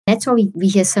That's why we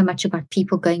hear so much about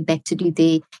people going back to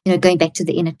going back to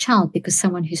the inner child, because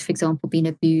someone who's, for example, been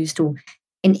abused or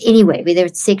in any way, whether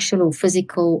it's sexual or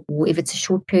physical, or if it's a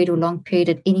short period or long period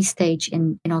at any stage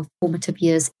in our formative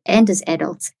years and as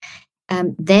adults,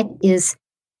 that is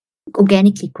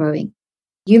organically growing.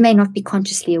 You may not be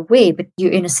consciously aware, but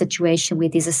you're in a situation where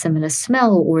there's a similar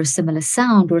smell or a similar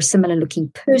sound or a similar looking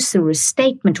person or a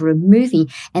statement or a movie,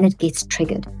 and it gets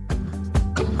triggered.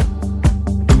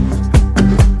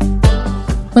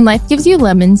 When life gives you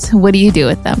lemons, what do you do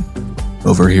with them?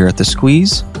 Over here at The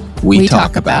Squeeze, we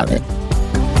talk about it.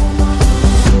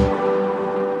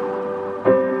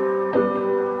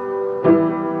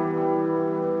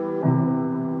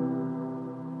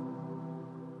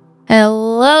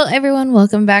 Hello, everyone.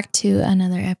 Welcome back to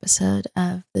another episode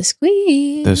of The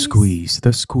Squeeze. The Squeeze,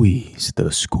 the Squeeze, the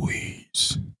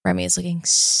Squeeze. Remy is looking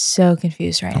so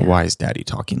confused right now. Why is Daddy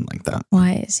talking like that?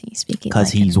 Why is he speaking like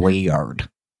Because he's weird.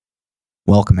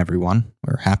 Welcome, everyone.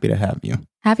 We're happy to have you.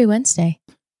 Happy Wednesday.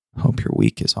 Hope your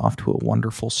week is off to a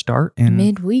wonderful start. And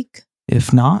midweek.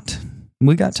 If not,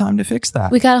 we got time to fix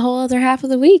that. We got a whole other half of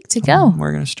the week to go.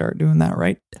 We're going to start doing that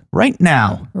right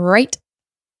now. Right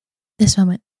this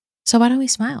moment. So why don't we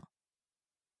smile?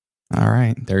 All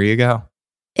right. There you go.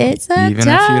 It's that Even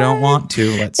time. if you don't want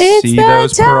to, let's see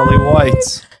those pearly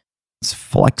whites. Let's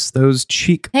flex those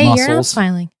cheek muscles. Hey, you're not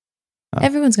smiling.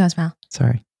 Everyone's going to smile.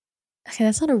 Sorry. Okay,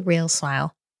 that's not a real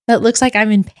smile. That looks like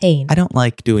I'm in pain. I don't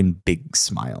like doing big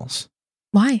smiles.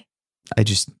 Why? I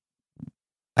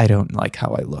don't like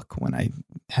how I look when I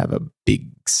have a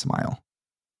big smile.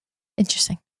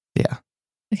 Interesting. Yeah.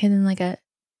 Okay, then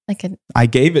I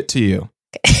gave it to you.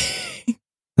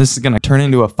 This is going to turn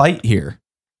into a fight here.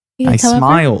 I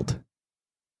smiled.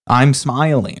 I'm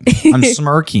smiling. I'm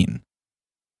smirking.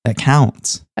 That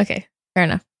counts. Okay, fair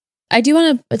enough. I do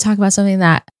want to talk about something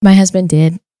that my husband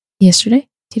did yesterday,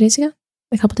 2 days ago,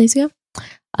 a couple days ago.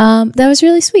 That was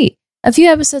really sweet. A few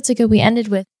episodes ago, we ended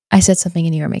with, I said something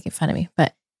and you were making fun of me,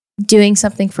 but doing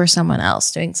something for someone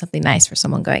else, doing something nice for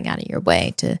someone, going out of your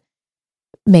way to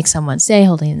make someone stay,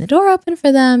 holding the door open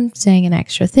for them, saying an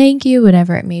extra thank you,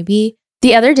 whatever it may be.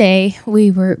 The other day, we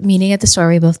were meeting at the store.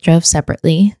 We both drove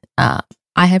separately. I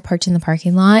had parked in the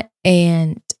parking lot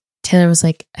and Taylor was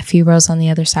like a few rows on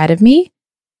the other side of me.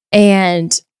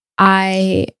 And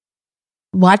I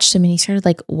watched him and he started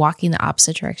like walking the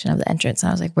opposite direction of the entrance. And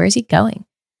I was like, where is he going?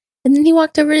 And then he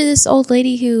walked over to this old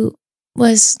lady who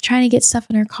was trying to get stuff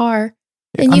in her car.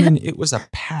 And it was a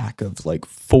pack of like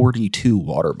 42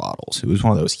 water bottles. It was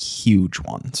one of those huge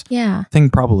ones. Yeah.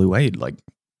 Thing probably weighed like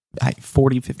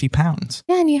 40, 50 pounds.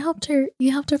 Yeah, and you helped her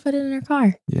put it in her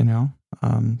car. You know,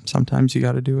 sometimes you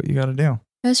got to do what you got to do.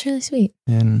 That was really sweet.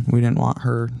 And we didn't want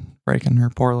her breaking her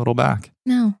poor little back.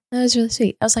 No, that was really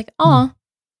sweet. I was like, aw,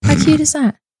 how cute is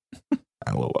that?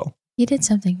 LOL. You did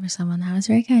something for someone. That was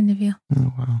very kind of you.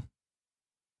 Oh, wow.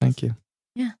 Thank you.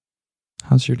 Yeah.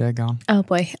 How's your day going? Oh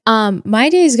boy. My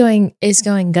day is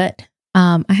going good.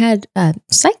 I had a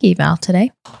psych eval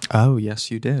today. Oh,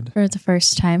 yes, you did. For the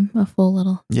first time, a full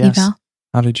little yes. eval.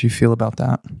 How did you feel about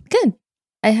that? Good.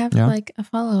 I have like a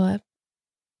follow-up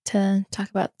to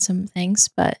talk about some things,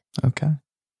 but okay.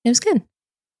 It was good.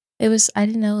 I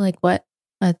didn't know like what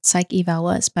a psych eval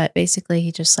was, but basically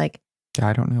he just like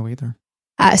I don't know either.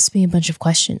 Asked me a bunch of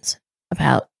questions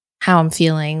about how I'm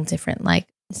feeling, different like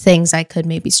things I could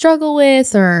maybe struggle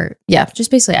with, or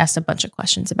just basically asked a bunch of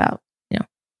questions about,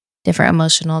 different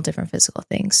emotional, different physical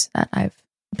things that I've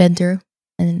been through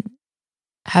and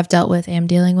have dealt with, am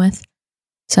dealing with.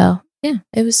 So yeah,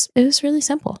 it was really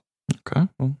simple. Okay.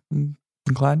 Well, I'm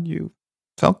glad you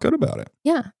felt good about it.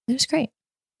 Yeah, it was great.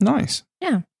 Nice.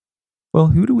 Yeah. Well,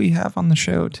 who do we have on the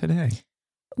show today?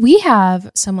 We have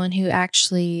someone who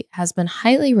actually has been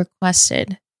highly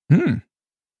requested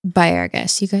by our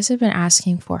guests. You guys have been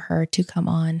asking for her to come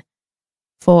on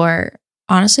for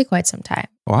honestly quite some time.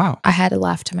 Wow. I had to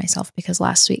laugh to myself because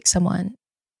last week someone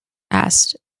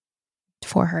asked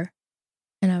for her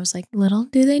and I was like, little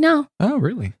do they know. Oh,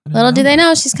 really? Little do they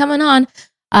know she's coming on.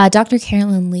 Dr.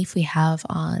 Carolyn Leaf we have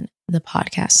on the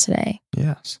podcast today.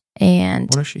 Yes. And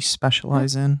what does she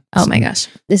specialize in? Oh my gosh.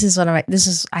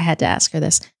 I had to ask her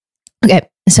this. Okay.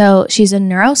 So she's a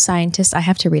neuroscientist. I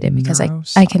have to read it because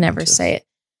I can never say it.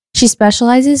 She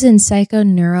specializes in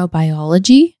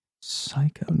psychoneurobiology.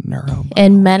 Psychoneurobiology.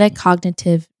 And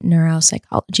metacognitive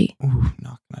neuropsychology. Ooh,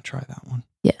 not going to try that one.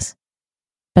 Yes.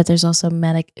 But there's also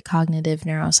metacognitive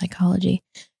neuropsychology.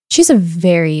 She's a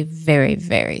very, very,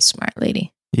 very smart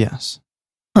lady. Yes.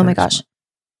 Oh my gosh.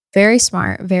 Very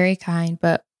smart, very kind,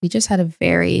 but we just had a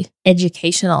very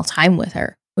educational time with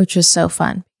her, which was so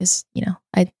fun because, Yeah,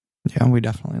 we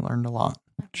definitely learned a lot.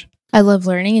 I love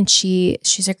learning, and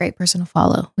she's a great person to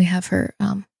follow. We have her,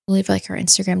 I believe, like her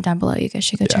Instagram down below. You guys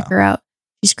should go check her out.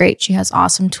 She's great. She has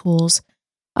awesome tools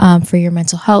for your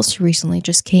mental health. She recently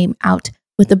just came out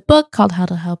with a book called How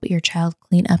to Help Your Child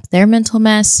Clean Up Their Mental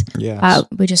Mess. Yes.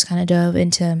 We just kind of dove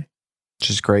into, which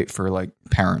is great for like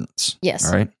parents.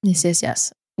 Yes. Right.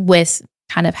 Yes. With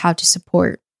kind of how to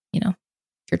support,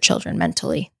 your children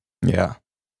mentally. Yeah.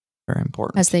 Very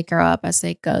important. As they grow up, as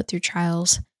they go through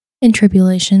trials and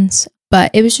tribulations.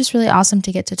 But it was just really awesome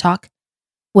to get to talk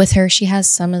with her. She has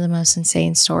some of the most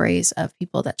insane stories of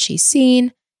people that she's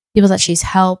seen, people that she's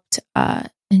helped, and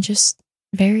just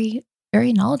very,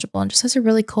 very knowledgeable, and just has a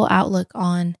really cool outlook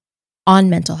on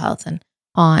mental health and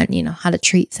on, how to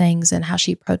treat things and how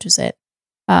she approaches it.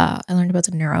 I learned about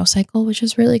the neurocycle, which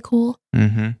is really cool.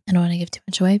 Mm-hmm. I don't want to give too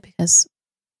much away because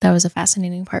that was a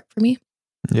fascinating part for me.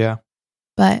 Yeah.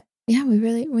 But yeah,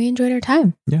 we enjoyed our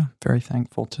time. Yeah. Very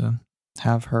thankful to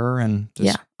have her, and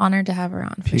honored to have her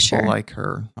on. People for sure. like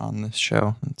her on this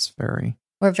show.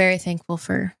 We're very thankful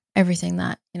for everything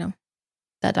that,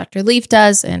 that Dr. Leaf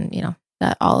does, and,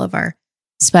 that all of our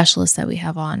specialists that we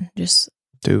have on just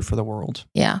do for the world.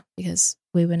 Yeah. Because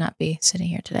we would not be sitting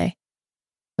here today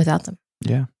without them.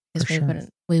 Yeah. Because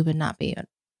we would not be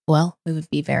well. We would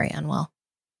be very unwell.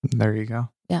 There you go.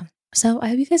 Yeah. So I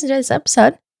hope you guys enjoyed this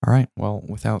episode. All right. Well,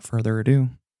 without further ado,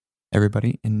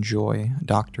 everybody enjoy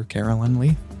Dr. Carolyn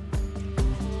Leaf.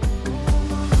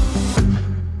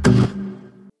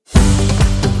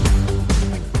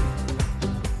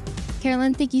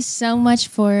 Carolyn, thank you so much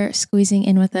for squeezing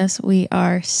in with us. We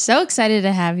are so excited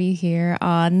to have you here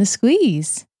on The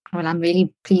Squeeze. Well, I'm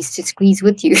really pleased to squeeze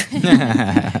with you.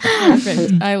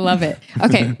 Perfect. I love it.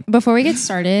 Okay. Before we get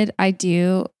started, I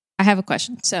have a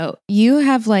question. So you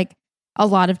have like a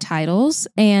lot of titles,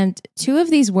 and two of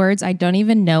these words, I don't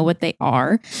even know what they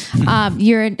are.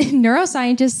 You're a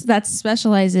neuroscientist that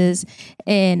specializes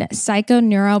in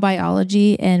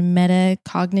psychoneurobiology and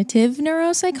metacognitive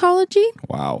neuropsychology.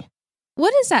 Wow.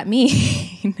 What does that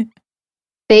mean?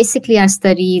 Basically, I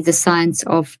study the science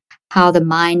of how the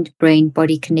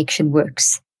mind-brain-body connection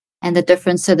works, and the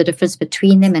difference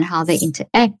between them and how they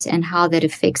interact and how that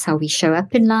affects how we show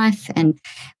up in life. And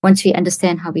once we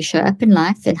understand how we show up in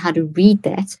life and how to read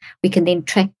that, we can then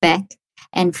track back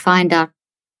and find out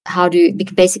we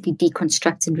can basically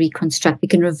deconstruct and reconstruct. We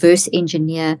can reverse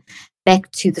engineer back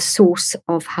to the source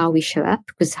of how we show up,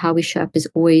 because how we show up is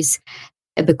always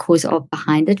because of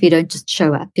behind it. We don't just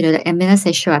show up. And when I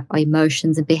say show up, our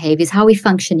emotions and behaviors, how we're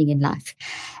functioning in life.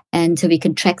 And so we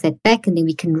can track that back, and then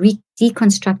we can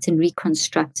deconstruct and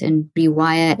reconstruct and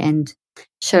rewire and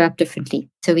show up differently.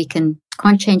 So we can't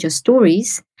change our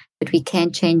stories, but we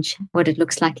can change what it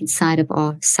looks like inside of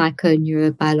our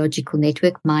psychoneurobiological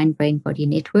network, mind, brain, body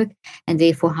network, and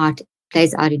therefore how it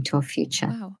plays out into our future.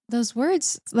 Wow. Those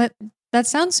words, that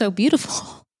sounds so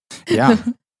beautiful. Yeah,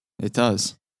 it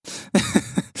does.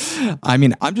 I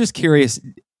mean, I'm just curious,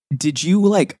 did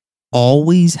you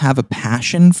always have a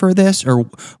passion for this, or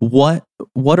what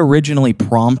originally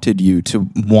prompted you to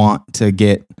want to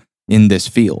get in this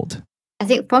field? I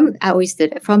think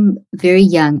from very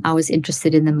young, I was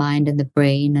interested in the mind and the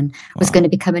brain, and was going to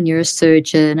become a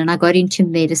neurosurgeon. And I got into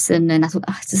medicine, and I thought,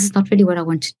 this is not really what I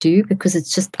want to do, because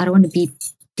it's just, I don't want to be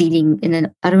in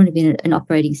an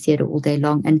operating theater all day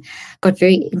long, and got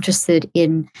very interested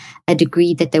in a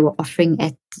degree that they were offering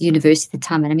at the university at the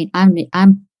time. And I mean,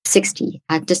 I'm 60.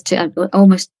 I'm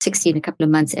almost 60 in a couple of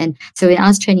months. And so when I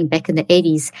was training back in the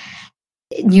 80s,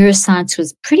 neuroscience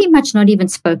was pretty much not even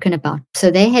spoken about.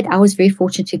 So I was very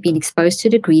fortunate to have been exposed to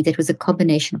a degree that was a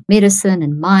combination of medicine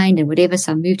and mind and whatever.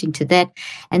 So I moved into that,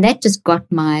 and that just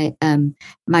got my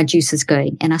juices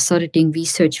going. And I started doing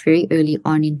research very early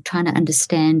on in trying to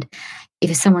understand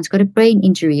if someone's got a brain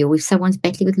injury, or if someone's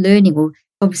battling with learning or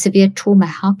severe trauma,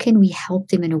 how can we help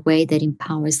them in a way that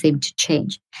empowers them to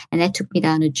change? And that took me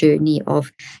down a journey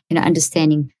of,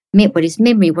 understanding what is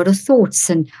memory, what are thoughts,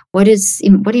 and what are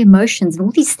emotions, and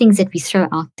all these things that we throw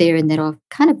out there and that are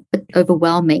kind of a bit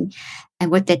overwhelming, and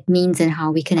what that means and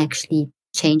how we can actually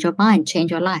change our mind,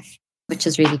 change our life, which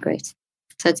is really great.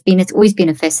 So it's always been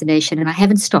a fascination, and I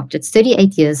haven't stopped. It's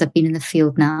 38 years I've been in the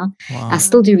field now. Wow. I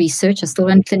still do research. I still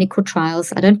run clinical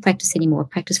trials. I don't practice anymore.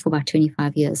 I practiced for about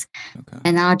 25 years. Okay.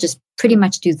 And now I just pretty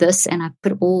much do this, and I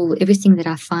put everything that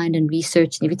I find and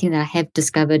research and everything that I have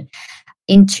discovered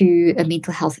into a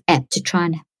mental health app to try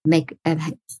and make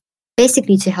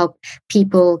basically to help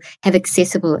people have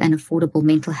accessible and affordable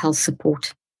mental health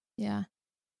support. Yeah.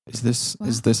 Is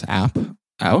this app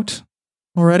out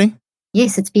already?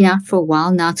 Yes, it's been out for a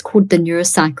while now. It's called the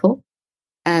Neurocycle.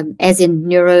 as in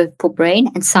neuro for brain,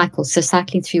 and cycle, so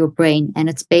cycling through your brain. And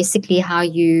it's basically how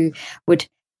you would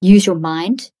use your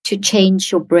mind to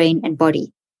change your brain and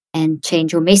body and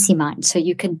change your messy mind. So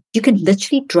you can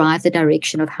literally drive the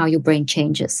direction of how your brain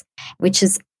changes, which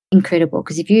is incredible.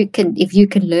 Because if you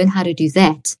can learn how to do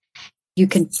that, you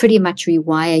can pretty much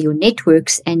rewire your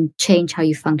networks and change how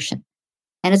you function.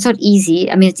 And it's not easy.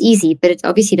 I mean, it's easy, but it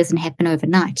obviously doesn't happen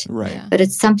overnight. Right. Yeah. But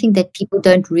it's something that people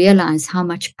don't realize how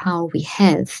much power we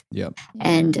have,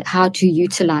 and how to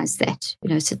utilize that.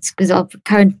 So it's because our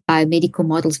current biomedical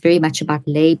model is very much about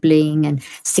labeling and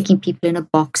sticking people in a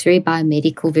box, very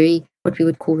biomedical, very what we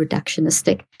would call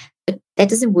reductionistic. But that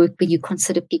doesn't work when you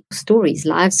consider people's stories.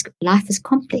 Life is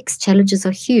complex. Challenges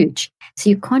are huge.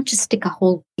 So you can't just stick a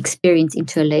whole experience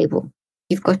into a label.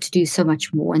 You've got to do so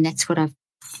much more. And that's what I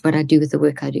do with the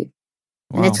work I do.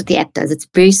 Wow. And that's what the app does. It's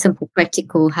very simple,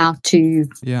 practical, how to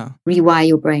rewire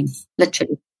your brain,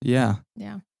 literally. Yeah.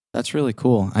 That's really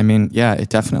cool. I mean, it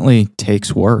definitely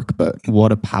takes work, but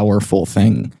what a powerful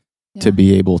thing to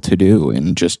be able to do,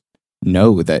 and just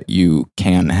know that you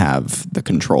can have the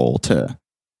control to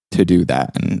do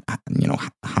that, and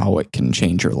how it can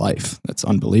change your life. That's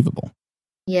unbelievable.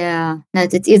 Yeah, no,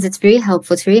 it is. It's very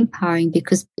helpful. It's very empowering,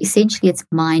 because essentially it's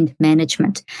mind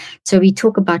management. So we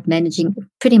talk about managing,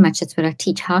 pretty much that's what I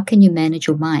teach. How can you manage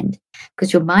your mind?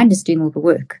 Because your mind is doing all the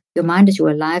work. Your mind is your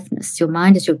aliveness. Your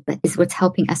mind is what's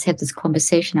helping us have this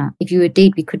conversation now. If you were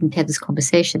dead, we couldn't have this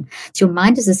conversation. So your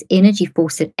mind is this energy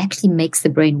force that actually makes the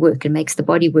brain work, and makes the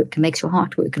body work, and makes your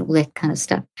heart work, and all that kind of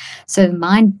stuff. So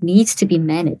mind needs to be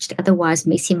managed. Otherwise,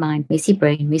 messy mind, messy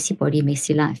brain, messy body,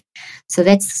 messy life. So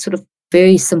that's sort of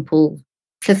very simple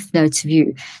Cliff Notes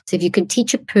view. So if you can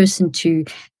teach a person to,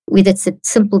 whether it's a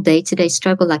simple day-to-day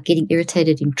struggle like getting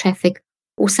irritated in traffic,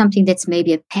 or something that's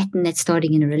maybe a pattern that's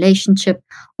starting in a relationship,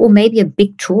 or maybe a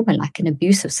big trauma like an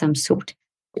abuse of some sort,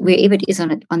 wherever it is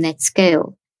on that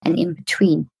scale and in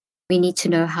between, we need to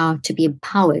know how to be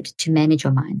empowered to manage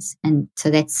our minds. And so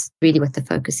that's really what the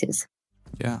focus is.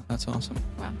 Yeah, that's awesome.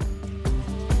 Wow.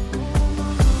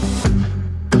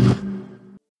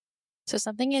 So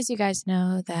something, as you guys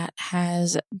know, that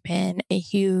has been a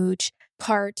huge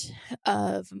part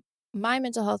of my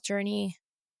mental health journey,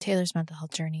 Taylor's mental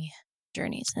health journeys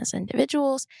as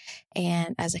individuals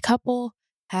and as a couple,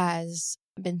 has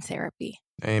been therapy.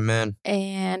 Amen.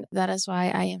 And that is why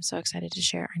I am so excited to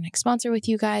share our next sponsor with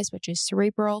you guys, which is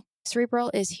Cerebral. Cerebral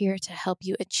is here to help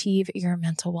you achieve your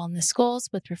mental wellness goals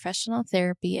with professional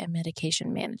therapy and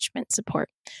medication management support,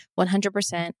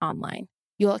 100% online.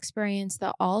 You'll experience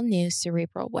the all-new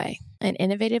Cerebral Way, an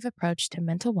innovative approach to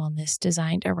mental wellness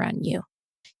designed around you.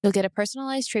 You'll get a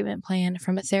personalized treatment plan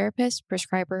from a therapist,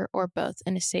 prescriber, or both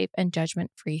in a safe and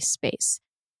judgment-free space.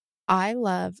 I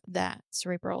love that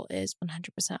Cerebral is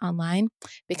 100% online,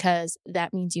 because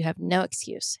that means you have no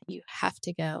excuse. You have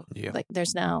to go. Yeah. Like,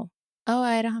 there's no,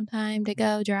 I don't have time to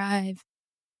go drive.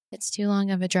 It's too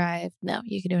long of a drive. No,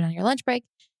 you can do it on your lunch break.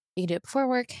 You can do it before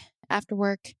work, after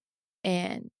work.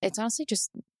 And it's honestly just,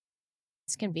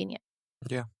 it's convenient.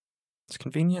 Yeah. It's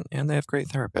convenient, and they have great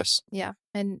therapists. Yeah.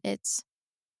 And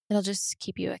it'll just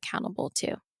keep you accountable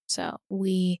too. So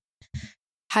we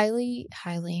highly,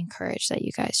 highly encourage that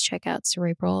you guys check out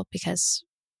Cerebral, because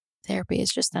therapy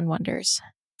has just done wonders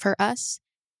for us.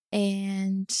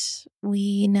 And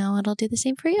we know it'll do the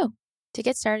same for you. To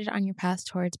get started on your path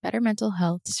towards better mental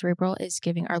health, Cerebral is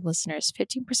giving our listeners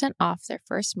 15% off their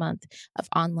first month of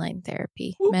online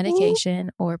therapy, medication,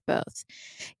 or both.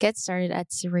 Get started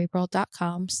at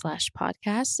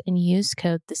Cerebral.com/podcast and use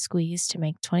code THESQUEEZE to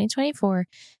make 2024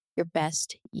 your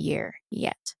best year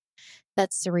yet.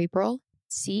 That's Cerebral,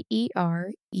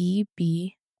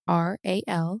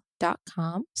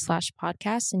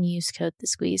 CEREBRAL.com/podcast and use code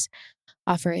THESQUEEZE.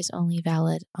 Offer is only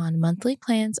valid on monthly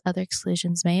plans. Other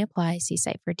exclusions may apply. See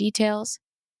site for details.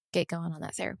 Get going on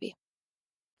that therapy.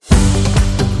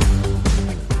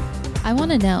 I want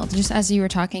to know, just as you were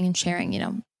talking and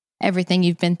sharing, everything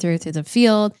you've been through the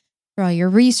field, through all your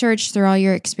research, through all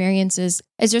your experiences,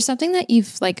 is there something that you've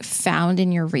found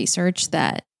in your research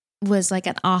that was like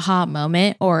an aha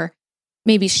moment, or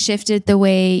maybe shifted the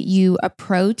way you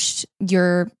approached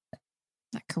your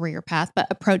not career path, but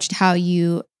approached how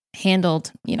you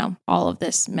handled, all of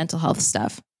this mental health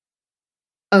stuff?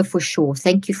 Oh, for sure.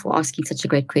 Thank you for asking such a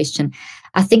great question.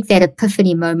 I think that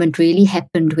epiphany moment really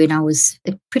happened when I was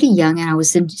pretty young and I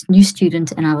was a new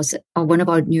student, and one of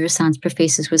our neuroscience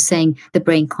professors was saying the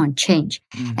brain can't change.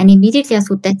 And immediately I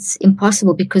thought that's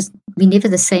impossible, because we're never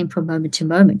the same from moment to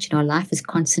moment. Our life is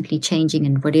constantly changing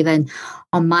and whatever. And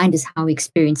our mind is how we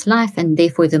experience life. And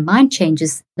therefore, if the mind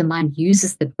changes, the mind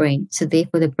uses the brain. So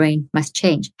therefore, the brain must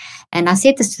change. And I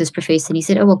said this to this professor, and he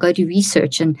said, oh, well, go do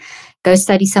research and go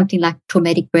study something like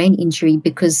traumatic brain injury,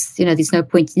 because, there's no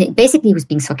point. Basically, he was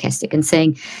being sarcastic and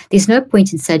saying there's no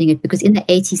point in studying it, because in the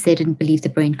 80s, they didn't believe the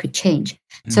brain could change.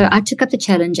 So I took up the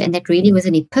challenge, and that really was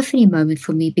an epiphany moment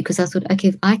for me, because I thought, okay,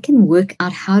 if I can work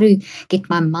out how to get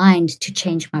my mind to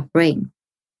change my brain,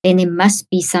 then there must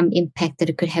be some impact that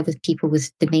it could have with people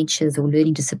with dementias or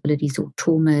learning disabilities or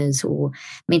traumas or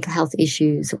mental health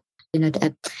issues, or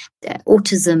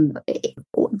autism,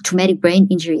 or traumatic brain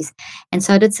injuries. And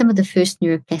so I did some of the first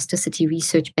neuroplasticity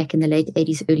research back in the late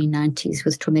 80s, early 90s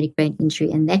with traumatic brain injury.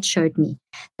 And that showed me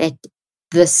that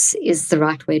this is the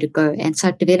right way to go. And so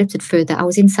I developed it further. I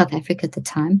was in South Africa at the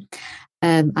time.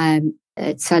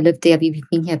 So I lived there. We've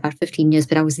been here about 15 years,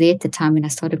 but I was there at the time when I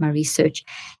started my research.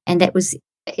 And that was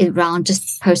around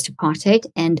just post-apartheid,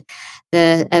 and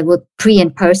the pre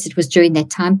and post, it was during that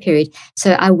time period.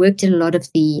 So I worked in a lot of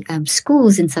the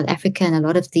schools in South Africa and a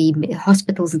lot of the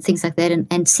hospitals and things like that,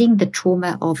 and seeing the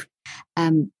trauma of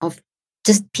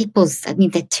just people's,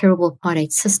 that terrible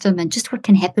apartheid system, and just what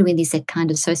can happen when there's that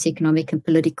kind of socioeconomic and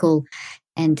political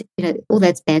and all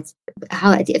that's bad,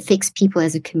 how it affects people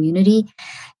as a community.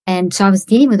 And so I was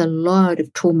dealing with a lot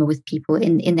of trauma with people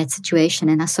in that situation,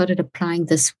 and I started applying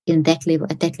this at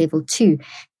that level too.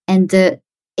 And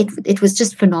it was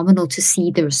just phenomenal to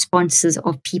see the responses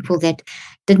of people that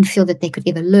didn't feel that they could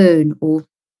ever learn or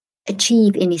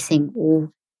achieve anything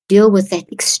or deal with that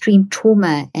extreme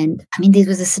trauma. And there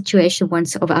was a situation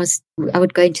once of I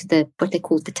would go into what they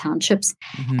called the townships,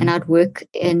 and I'd work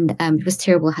in, it was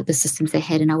terrible how the systems they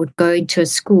had, and I would go into a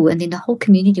school, and then the whole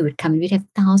community would come, and we'd have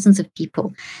thousands of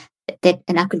people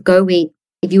and I could go where,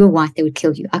 if you were white, they would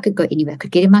kill you. I could go anywhere. I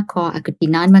could get in my car. I could be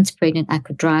 9 months pregnant. I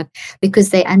could drive, because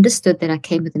they understood that I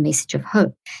came with a message of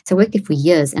hope. So I worked there for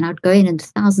years, and I'd go in, and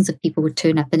thousands of people would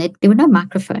turn up, and there were no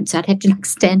microphones. So I'd have to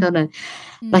stand on a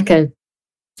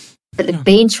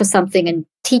bench or something and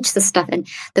teach the stuff. And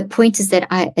the point is that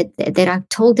I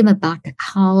told them about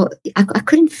how I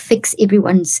couldn't fix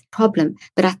everyone's problem,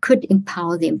 but I could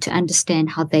empower them to understand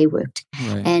how they worked,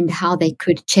 right, and how they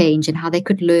could change and how they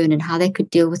could learn and how they could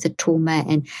deal with the trauma.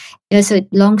 And so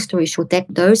long story short, that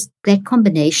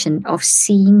combination of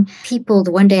seeing people.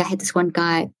 The one day I had this one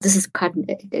guy, this is quite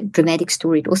a dramatic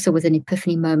story. It also was an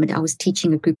epiphany moment. I was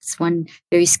teaching a group. This one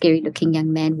very scary looking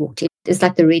young man walked in. It's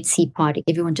like the Red Sea party.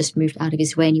 Everyone just moved out of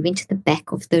his way, and he went to the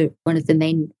back of one of the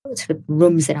main sort of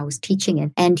rooms that I was teaching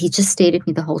in, and he just stared at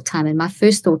me the whole time. And my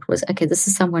first thought was, okay, this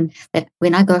is someone that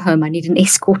when I go home, I need an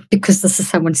escort, because this is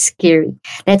someone scary.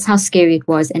 That's how scary it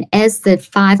was. And as the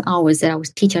 5 hours that I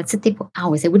was teaching, I'd sit there for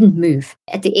hours. They wouldn't move.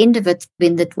 At the end of it,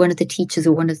 when one of the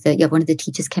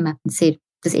teachers came up and said,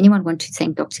 does anyone want to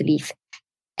thank Dr. Leaf?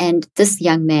 And this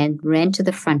young man ran to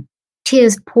the front,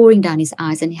 tears pouring down his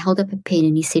eyes, and he held up a pen,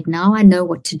 and he said, now I know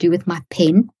what to do with my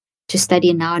pen to study,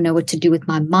 and now I know what to do with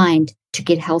my mind to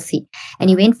get healthy. And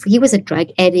he was a drug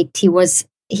addict. He was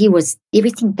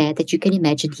everything bad that you can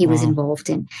imagine he was involved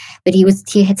in. But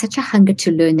he had such a hunger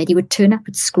to learn that he would turn up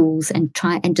at schools and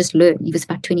try and just learn. He was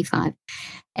about 25.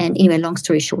 And anyway, long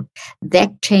story short,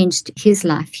 that changed his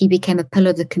life. He became a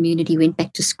pillar of the community, went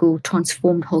back to school,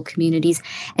 transformed whole communities.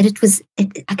 And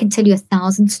I can tell you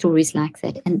 1,000 stories like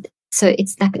that. And so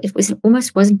it's like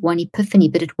almost wasn't one epiphany,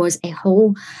 but it was a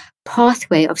whole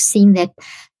pathway of seeing that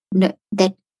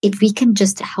if we can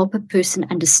just help a person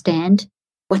understand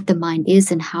what the mind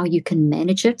is and how you can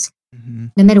manage it,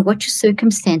 no matter what your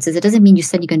circumstances, it doesn't mean you're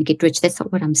suddenly going to get rich. That's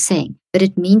not what I'm saying. But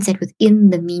it means that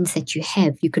within the means that you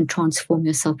have, you can transform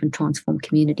yourself and transform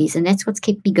communities. And that's what's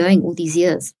kept me going all these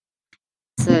years.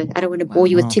 So I don't want to bore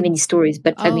you with too many stories,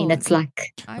 but it's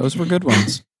like... Those were good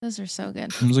ones. Those are so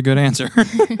good. That was a good answer.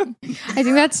 I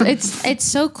think it's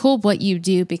so cool what you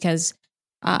do, because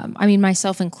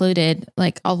myself included,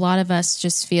 like a lot of us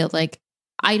just feel like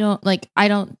I'm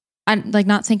like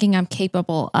not thinking I'm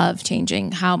capable of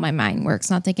changing how my mind works,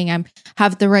 not thinking I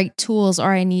have the right tools,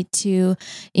 or I need to,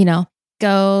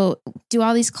 go do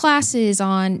all these classes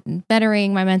on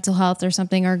bettering my mental health or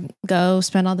something, or go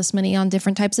spend all this money on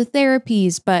different types of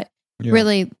therapies. But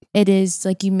really, it is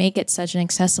like you make it such an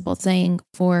accessible thing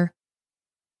for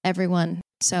everyone.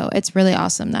 So it's really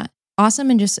awesome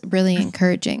and just really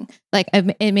encouraging. Like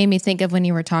it made me think of when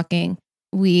you were talking,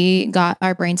 we got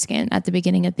our brain scan at the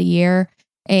beginning of the year.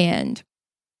 And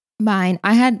my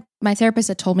therapist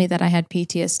had told me that I had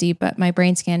PTSD, but my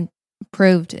brain scan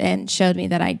proved and showed me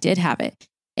that I did have it.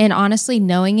 And honestly,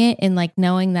 knowing it and like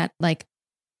knowing that like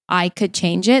I could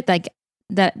change it, like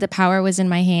that the power was in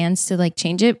my hands to like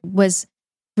change it was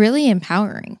really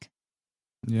empowering.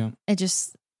 Yeah.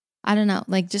 I don't know,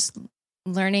 like just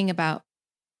learning about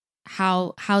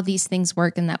how these things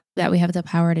work and that we have the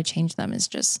power to change them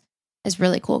is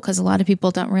really cool, because a lot of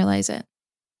people don't realize it.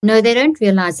 No, they don't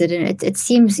realize it. And it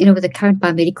seems, with the current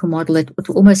biomedical model, it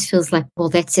almost feels like, well,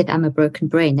 that's it. I'm a broken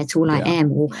brain. That's all I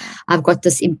am. Or I've got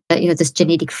this, this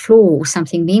genetic flaw or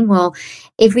something. Meanwhile,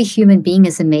 every human being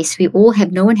is a mess.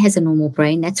 No one has a normal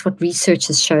brain. That's what research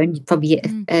has shown. Probably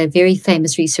a very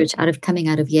famous research coming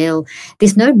out of Yale.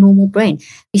 There's no normal brain.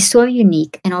 We're so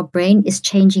unique, and our brain is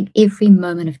changing every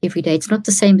moment of every day. It's not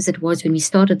the same as it was when we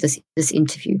started this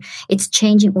interview. It's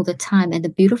changing all the time. And the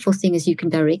beautiful thing is you can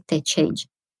direct that change.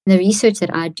 The research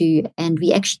that I do, and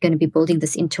we're actually going to be building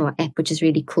this into our app, which is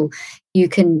really cool.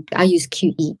 I use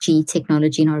QEEG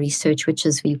technology in our research, which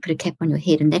is where you put a cap on your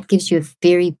head, and that gives you a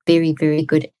very, very, very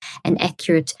good and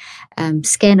accurate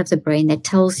scan of the brain that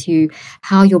tells you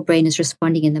how your brain is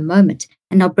responding in the moment.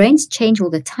 And our brains change all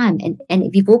the time.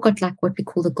 And we've all got like what we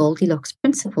call the Goldilocks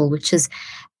principle, which is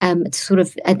sort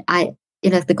of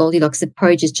the Goldilocks, the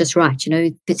porridge is just right.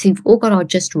 We've all got our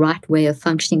just right way of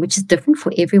functioning, which is different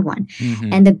for everyone.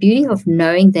 Mm-hmm. And the beauty of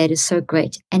knowing that is so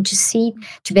great. And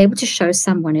to be able to show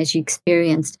someone, as you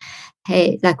experienced,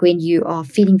 hey, like when you are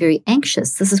feeling very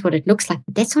anxious, this is what it looks like.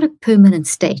 But that's not a permanent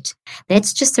state.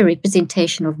 That's just a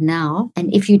representation of now.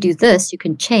 And if you do this, you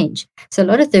can change. So a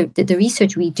lot of the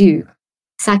research we do,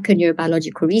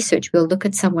 psychoneurobiological research, we'll look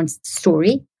at someone's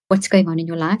story, what's going on in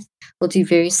your life. We'll do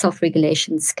various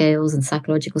self-regulation scales and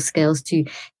psychological scales to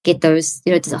get those,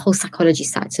 there's a whole psychology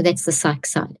side. So that's the psych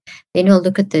side. Then we'll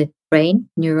look at the brain,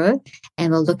 neuro,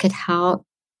 and we'll look at how,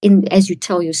 as you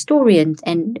tell your story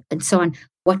and so on,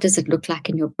 what does it look like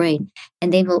in your brain?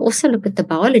 And then we'll also look at the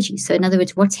biology. So in other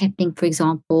words, what's happening, for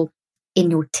example, in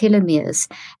your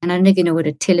telomeres. And I don't know if you know what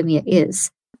a telomere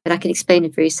is, but I can explain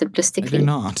it very simplistically. I do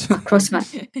not.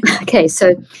 Okay,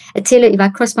 so if I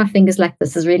cross my fingers like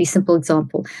this is a really simple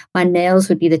example. My nails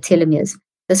would be the telomeres.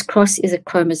 This cross is a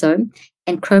chromosome,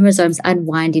 and chromosomes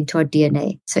unwind into our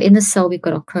DNA. So in the cell, we've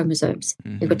got our chromosomes.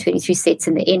 Mm-hmm. We've got 23 sets,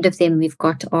 and the end of them, we've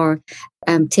got our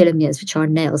telomeres, which are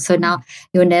nails. So now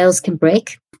your nails can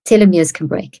break, telomeres can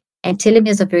break. And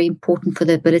telomeres are very important for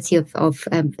the ability of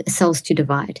cells to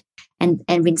divide. And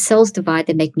when cells divide,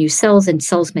 they make new cells, and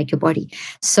cells make your body.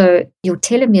 So your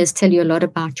telomeres tell you a lot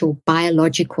about your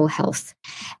biological health.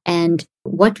 And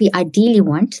what we ideally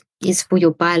want is for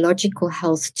your biological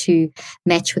health to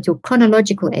match with your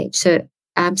chronological age. So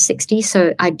I'm 60,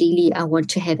 so ideally I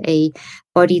want to have a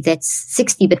body that's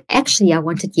 60, but actually I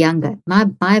want it younger.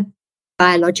 My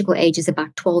biological age is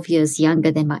about 12 years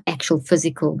younger than my actual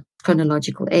physical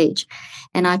chronological age.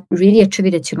 And I really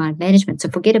attribute it to my management. So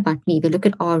forget about me. If you look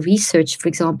at our research, for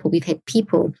example, we've had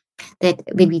people that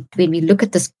when we look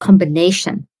at this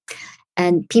combination,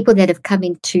 and people that have come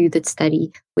into the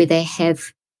study where they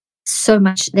have so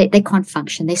much, they can't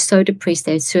function. They're so depressed,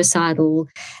 they're suicidal,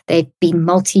 they've been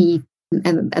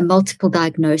multiple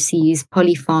diagnoses,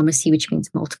 polypharmacy, which means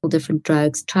multiple different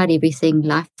drugs, tried everything,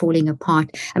 life falling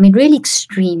apart. I mean, really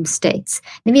extreme states.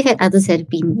 Then we've had others that have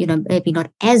been, maybe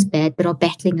not as bad, but are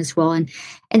battling as well. And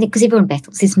because everyone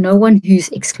battles, there's no one who's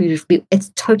excluded.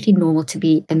 It's totally normal to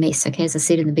be a mess, okay, as I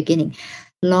said in the beginning.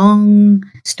 Long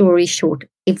story short,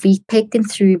 if we take them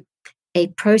through a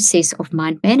process of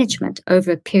mind management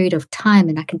over a period of time,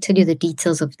 and I can tell you the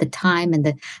details of the time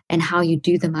and how you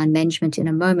do the mind management in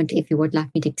a moment. If you would like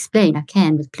me to explain, I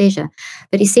can with pleasure.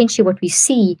 But essentially what we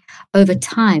see over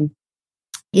time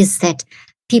is that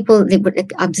people,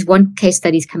 just one case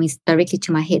study is coming directly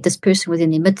to my head. This person was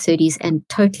in their mid-30s and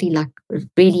totally like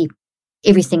really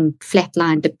everything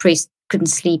flatlined, depressed, couldn't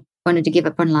sleep, wanted to give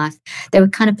up on life. They were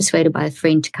kind of persuaded by a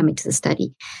friend to come into the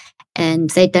study, and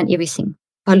they'd done everything.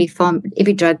 Polypharm,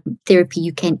 every drug therapy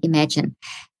you can imagine.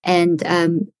 And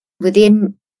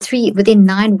within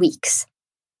 9 weeks,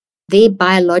 their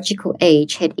biological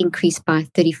age had increased by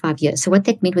 35 years. So what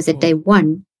that meant was that day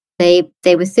one, they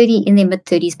were 30 in their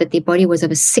mid-30s, but their body was of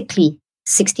a sickly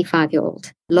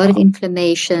 65-year-old. A lot of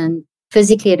inflammation,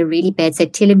 physically at a really bad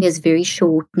state. Telomeres very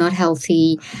short, not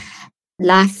healthy.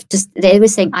 Life, they were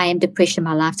saying, I am depression,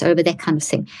 my life's over, that kind of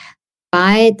thing.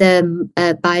 By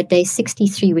day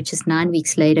 63, which is 9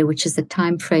 weeks later, which is the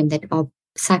time frame that our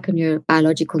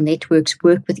psychoneurobiological networks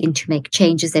work within to make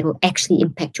changes that will actually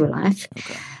impact your life.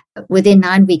 Okay. within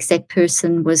 9 weeks, that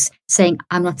person was saying,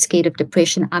 I'm not scared of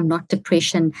depression. I'm not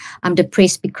depression. I'm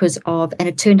depressed because of, and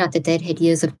it turned out that they'd had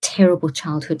years of terrible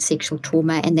childhood sexual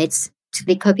trauma, and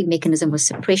their coping mechanism was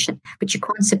suppression. But you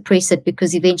can't suppress it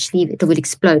because eventually it would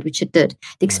explode, which it did.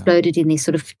 It exploded in their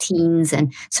sort of teens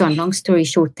and so on. Long story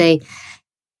short,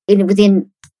 within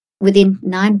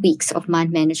 9 weeks of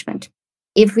mind management,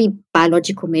 every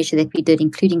biological measure that we did,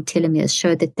 including telomeres,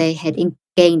 showed that they had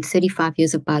gained 35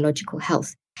 years of biological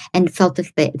health and felt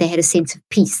that they had a sense of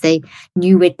peace. They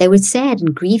knew it. They were sad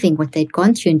and grieving what they'd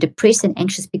gone through and depressed and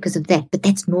anxious because of that. But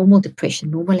that's normal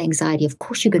depression, normal anxiety. Of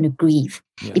course, you're going to grieve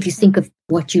if you think of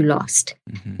what you lost.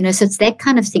 So it's that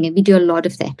kind of thing. And we do a lot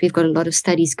of that. We've got a lot of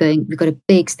studies going. We've got a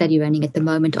big study running at the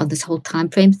moment on this whole time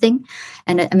frame thing.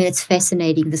 And I mean, it's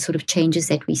fascinating, the sort of changes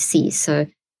that we see. So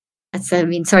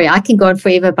sorry, I can go on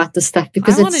forever about this stuff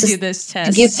because I want to do this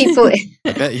test. Give people.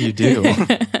 I bet you do.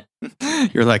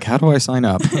 You're like, how do I sign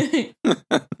up?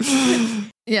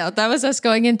 Yeah, that was us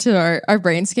going into our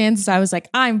brain scans. I was like,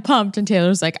 I'm pumped. And Taylor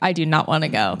was like, I do not want to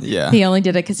go. Yeah. He only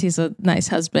did it because he's a nice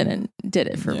husband and did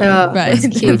it for me. Oh, right.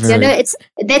 That's cute.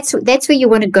 That's where you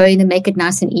want to go in and make it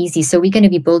nice and easy. So we're going to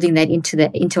be building that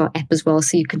into our app as well.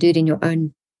 So you can do it in your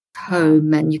own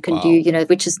home and you can do,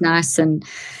 which is nice and,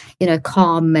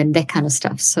 calm and that kind of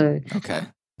stuff. So, okay.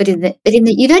 But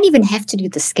you don't even have to do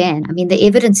the scan. I mean, the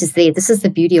evidence is there. This is the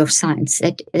beauty of science.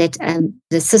 That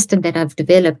the system that I've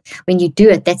developed, when you do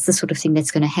it, that's the sort of thing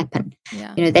that's going to happen.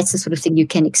 Yeah. That's the sort of thing you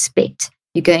can expect.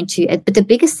 You're going to, but the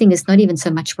biggest thing is not even so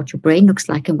much what your brain looks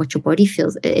like and what your body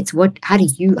feels. It's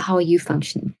how are you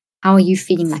functioning? How are you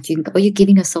feeling like are you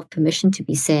giving yourself permission to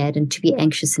be sad and to be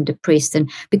anxious and depressed?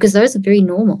 And because those are very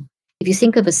normal. If you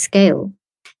think of a scale,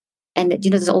 and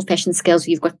those old-fashioned scales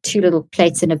where you've got two little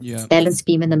plates and a balance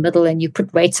beam in the middle and you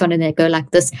put weights on and they go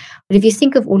like this. But if you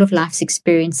think of all of life's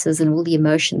experiences and all the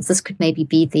emotions, this could maybe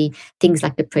be the things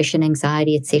like depression,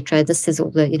 anxiety, etc. This is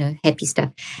all the, happy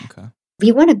stuff. Okay.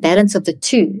 We want a balance of the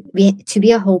two. To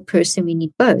be a whole person, we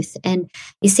need both. And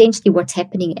essentially what's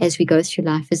happening as we go through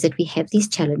life is that we have these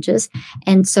challenges.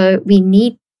 And so we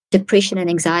need depression and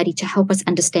anxiety to help us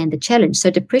understand the challenge. So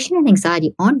depression and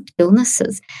anxiety aren't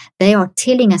illnesses. They are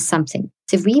telling us something.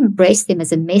 So if we embrace them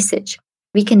as a message,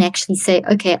 we can actually say,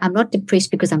 okay, I'm not depressed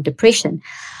because I'm depression.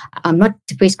 I'm not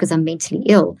depressed because I'm mentally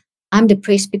ill. I'm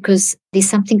depressed because there's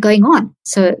something going on.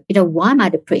 So, why am I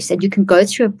depressed? And you can go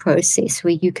through a process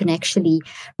where you can actually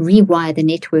rewire the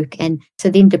network. And so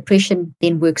then depression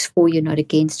then works for you, not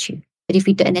against you. But if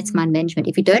you don't, and that's mind management,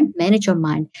 if you don't manage your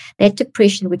mind, that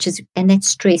depression, and that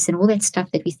stress and all that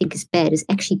stuff that we think is bad is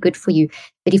actually good for you.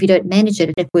 But if you don't manage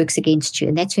it, it works against you.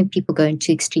 And that's when people go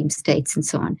into extreme states and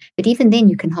so on. But even then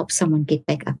you can help someone get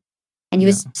back up. And you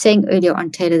were saying earlier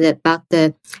on, Taylor, about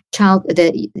the child,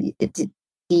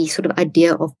 the sort of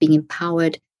idea of being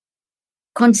empowered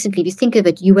constantly. If you think of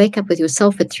it, you wake up with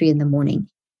yourself at 3 a.m.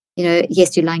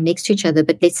 Yes, you're lying next to each other,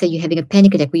 but let's say you're having a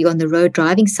panic attack where you're on the road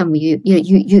driving somewhere.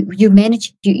 You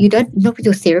manage. You're not with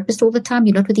your therapist all the time.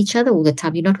 You're not with each other all the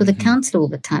time. You're not with a counselor all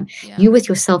the time. Yeah. You're with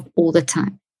yourself all the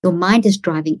time. Your mind is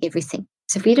driving everything.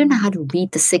 So if we don't know how to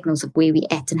read the signals of where we're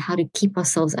at and how to keep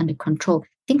ourselves under control,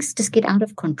 things just get out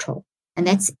of control. And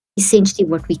that's essentially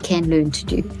what we can learn to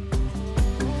do.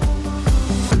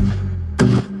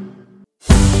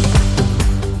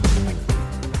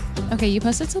 Okay, you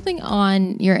posted something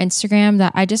on your Instagram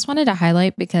that I just wanted to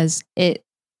highlight because it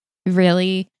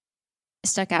really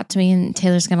stuck out to me, and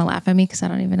Taylor's going to laugh at me because I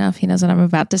don't even know if he knows what I'm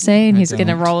about to say, and he's going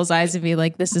to roll his eyes and be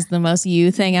like, this is the most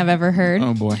you thing I've ever heard.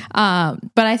 Oh boy.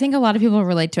 But I think a lot of people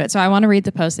relate to it. So I want to read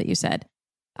the post that you said.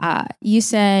 You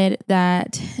said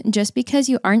that just because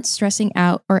you aren't stressing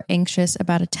out or anxious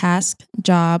about a task,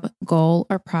 job, goal,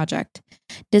 or project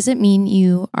doesn't mean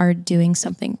you are doing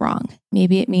something wrong.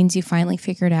 Maybe it means you finally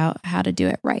figured out how to do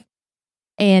it right.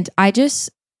 And I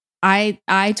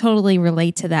totally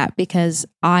relate to that because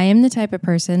I am the type of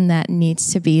person that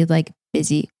needs to be like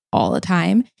busy all the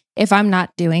time. If I'm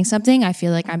not doing something, I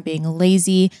feel like I'm being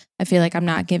lazy. I feel like I'm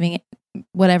not giving it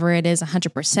whatever it is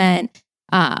 100%.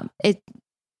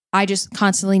 I just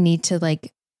constantly need to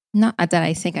not that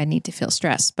I think I need to feel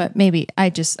stressed, but maybe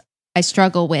I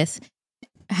struggle with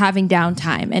having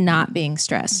downtime and not being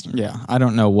stressed. Yeah. I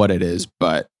don't know what it is,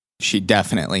 but she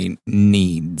definitely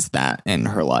needs that in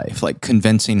her life. Like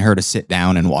convincing her to sit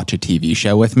down and watch a TV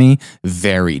show with me,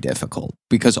 very difficult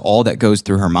because all that goes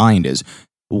through her mind is,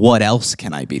 what else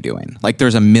can I be doing? Like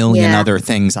there's a million other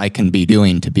things I can be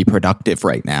doing to be productive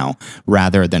right now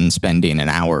rather than spending an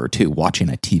hour or two watching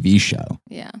a TV show.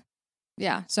 Yeah.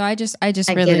 Yeah. So I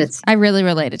really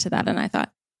related to that. And I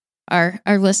thought our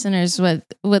listeners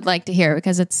would like to hear it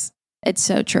because it's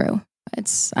so true.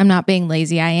 I'm not being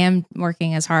lazy. I am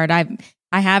working as hard. I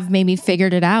have maybe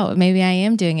figured it out. Maybe I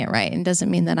am doing it right. And doesn't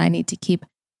mean that I need to keep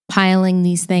piling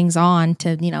these things on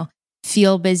to,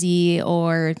 feel busy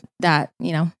or that,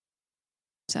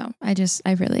 So I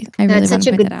really That's such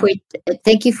a want to point good that out. point.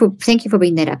 Thank you for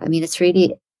bringing that up. I mean, it's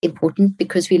really important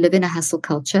because we live in a hustle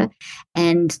culture.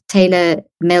 And Taylor,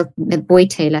 boy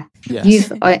Taylor,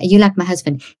 Yes. you like my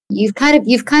husband. You've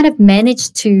kind of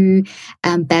managed to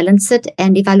balance it.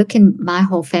 And if I look in my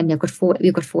whole family,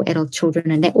 we've got 4 adult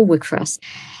children, and they all work for us.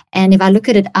 And if I look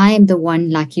at it, I am the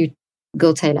one like you,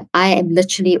 Girl Taylor. I am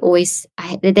literally always.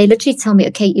 They literally tell me,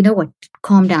 okay, you know what?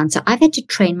 Calm down. So I've had to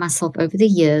train myself over the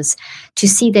years to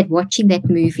see that watching that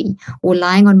movie or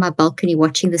lying on my balcony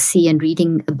watching the sea and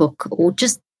reading a book or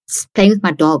just playing with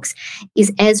my dogs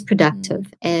is as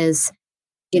productive as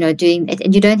doing it.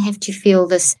 And you don't have to feel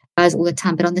this buzz all the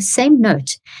time. But on the same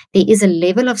note, there is a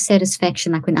level of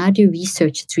satisfaction. Like when I do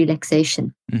research, it's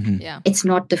relaxation. Mm-hmm. Yeah. It's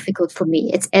not difficult for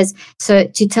me. So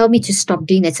to tell me to stop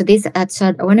doing that.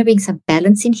 So I want to bring some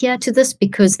balance in here to this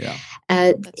because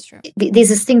that's true. There's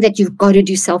this thing that you've got to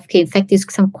do self-care. In fact, there's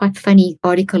some quite funny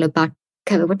article about,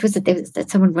 what was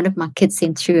it? One of my kids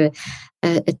sent through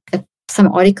some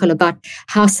article about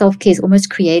how self-care has almost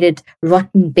created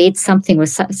rotten bed something, or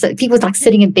so people like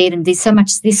sitting in bed, and there's so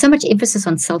much emphasis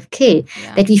on self-care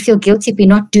that we feel guilty if we're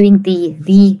not doing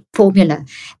the formula.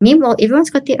 Meanwhile, everyone's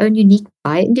got their own unique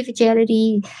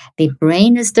bio-individuality. Their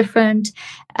brain is different.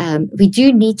 We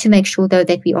do need to make sure though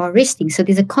that we are resting. So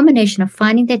there's a combination of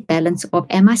finding that balance of,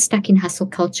 am I stuck in hustle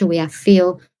culture where I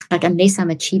feel like unless I'm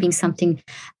achieving something,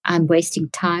 I'm wasting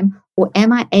time, or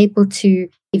am I able to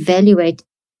evaluate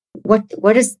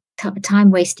what does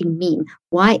time wasting mean?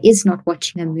 Why is not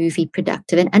watching a movie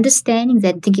productive? And understanding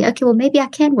that and thinking, okay, well, maybe I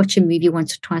can watch a movie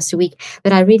once or twice a week,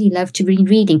 but I really love to be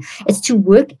reading. It's to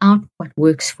work out what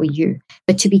works for you,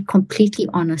 but to be completely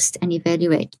honest and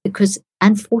evaluate, because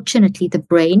unfortunately the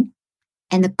brain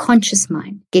and the conscious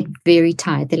mind get very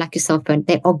tired. They're like your cell phone.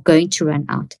 They are going to run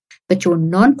out. But your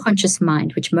non-conscious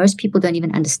mind, which most people don't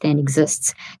even understand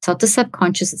exists. It's not the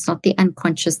subconscious. It's not the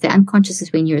unconscious. The unconscious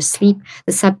is when you're asleep.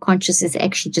 The subconscious is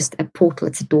actually just a portal.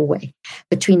 It's a doorway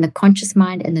between the conscious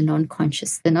mind and the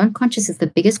non-conscious. The non-conscious is the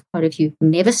biggest part of you. It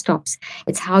never stops.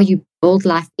 It's how you build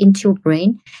life into your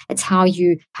brain. It's how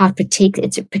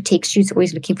it protects you. It's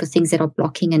always looking for things that are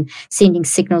blocking and sending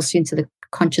signals into the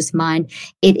conscious mind.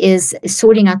 It is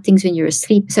sorting out things when you're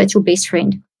asleep. So it's your best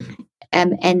friend.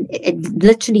 And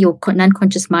literally your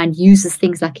non-conscious mind uses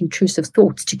things like intrusive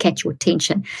thoughts to catch your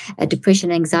attention,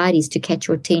 depression and anxieties to catch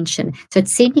your attention. So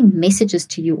it's sending messages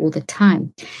to you all the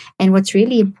time. And what's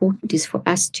really important is for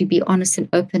us to be honest and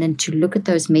open and to look at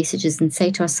those messages and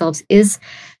say to ourselves, is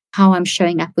how I'm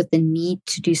showing up with the need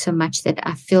to do so much that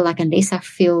I feel like unless I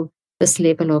feel this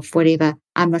level of whatever,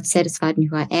 I'm not satisfied in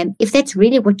who I am. If that's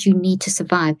really what you need to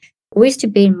survive, always to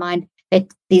bear in mind that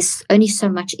there's only so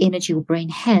much energy your brain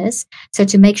has. So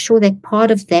to make sure that part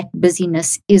of that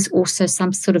busyness is also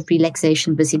some sort of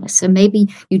relaxation busyness. So maybe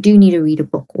you do need to read a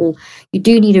book, or you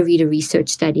do need to read a research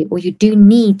study, or you do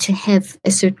need to have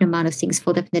a certain amount of things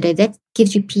filled up in the day. That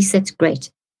gives you peace. That's great.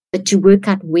 But to work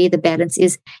out where the balance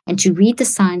is and to read the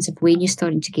signs of when you're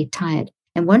starting to get tired.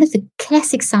 And one of the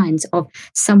classic signs of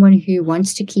someone who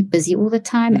wants to keep busy all the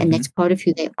time, and that's part of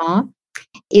who they are,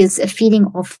 is a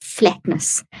feeling of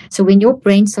flatness. So when your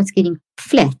brain starts getting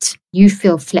flat, you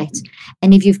feel flat.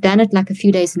 And if you've done it like a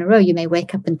few days in a row, you may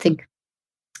wake up and think,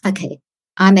 okay,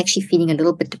 I'm actually feeling a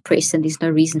little bit depressed and there's no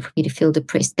reason for me to feel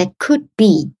depressed. That could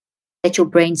be that your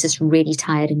brain's just really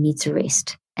tired and needs a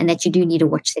rest, and that you do need to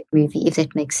watch that movie, if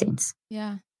that makes sense.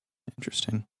 Yeah.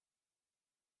 Interesting.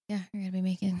 Yeah, you're going to be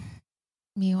making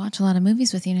me watch a lot of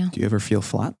movies with you now. Do you ever feel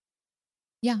flat?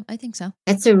 Yeah, I think so.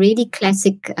 That's a really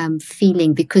classic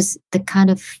feeling, because the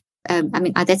kind of,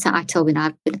 that's how I tell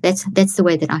that's the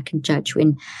way that I can judge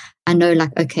when I know,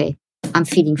 like, okay, I'm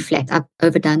feeling flat. I've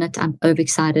overdone it. I'm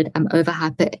overexcited. I'm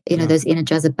overhyper. Those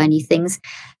Energizer Bunny things.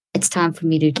 It's time for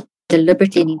me to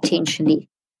deliberately and intentionally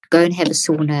go and have a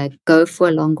sauna, go for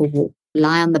a longer walk,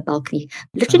 lie on the balcony,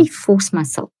 literally force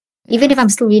myself. Even if I'm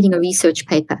still reading a research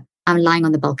paper, I'm lying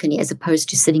on the balcony as opposed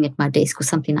to sitting at my desk or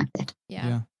something like that.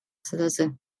 Yeah. So those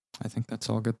are. I think that's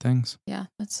all good things. Yeah,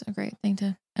 that's a great thing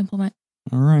to implement.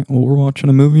 All right. Well, we're watching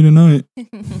a movie tonight.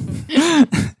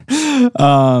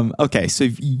 Okay, so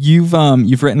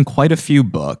you've written quite a few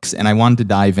books, and I wanted to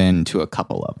dive into a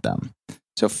couple of them.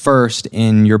 So first,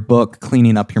 in your book,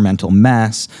 Cleaning Up Your Mental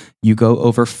Mess, you go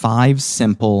over 5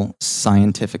 simple,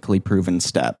 scientifically proven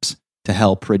steps to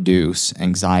help reduce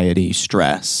anxiety,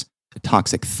 stress,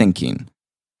 toxic thinking.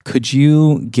 Could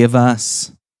you give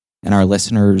us and our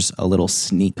listeners a little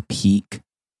sneak peek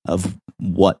of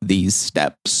what these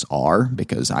steps are,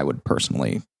 because I would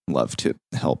personally love to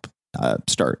help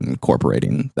start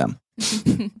incorporating them.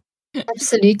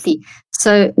 Absolutely.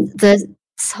 So the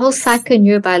whole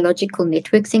psychoneurobiological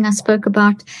network thing I spoke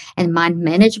about, and mind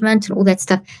management and all that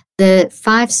stuff, the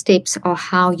 5 steps are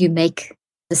how you make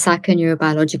the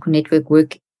psychoneurobiological network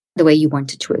work the way you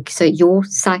want it to work. So your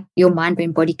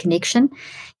mind-brain-body connection,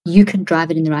 you can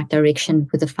drive it in the right direction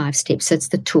with the 5 steps. So it's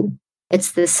the tool.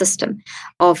 It's the system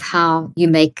of how you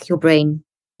make your brain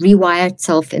rewire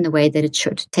itself in the way that it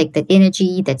should. Take that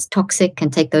energy that's toxic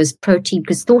and take those protein,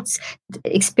 because thoughts,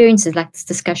 experiences like this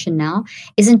discussion now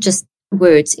isn't just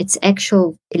words, it's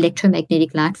actual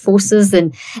electromagnetic light forces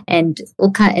and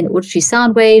all kind and auditory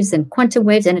sound waves and quantum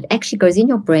waves, and it actually goes in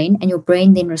your brain, and your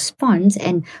brain then responds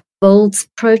and builds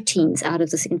proteins out of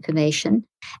this information.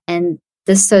 And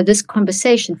this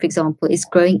conversation, for example, is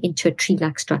growing into a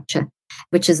tree-like structure,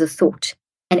 which is a thought.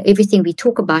 And everything we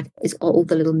talk about is all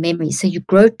the little memories. So you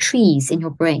grow trees in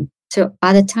your brain. So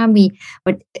by the time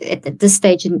at this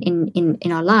stage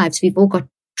in our lives, we've all got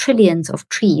trillions of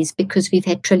trees because we've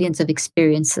had trillions of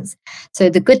experiences. So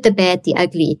the good, the bad, the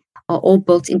ugly are all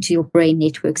built into your brain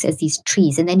networks as these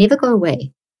trees, and they never go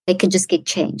away. They can just get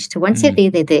changed. So once they're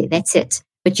there, that's it.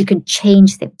 But you can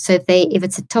change them. So if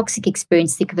it's a toxic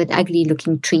experience, think of an ugly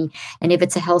looking tree. And if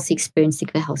it's a healthy experience,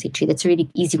 think of a healthy tree. That's a really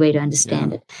easy way to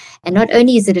understand it. And not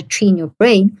only is it a tree in your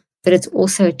brain, but it's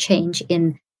also a change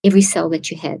in every cell that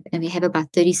you have. And we have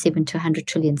about 37 to 100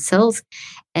 trillion cells.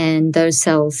 And those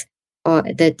cells are,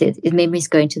 the memories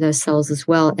go into those cells as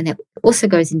well. And that also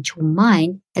goes into your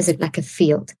mind as like a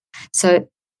field. So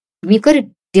we've got to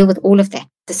deal with all of that.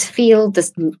 This field,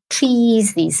 this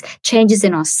trees, these changes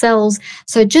in our cells.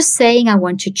 So just saying I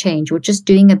want to change, or just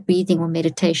doing a breathing or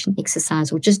meditation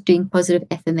exercise, or just doing positive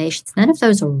affirmations, none of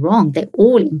those are wrong. They're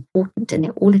all important and they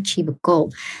all achieve a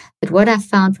goal. But what I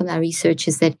found from our research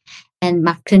is that, and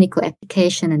my clinical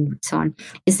application and so on,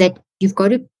 is that you've got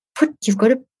to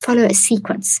follow a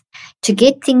sequence to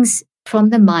get things from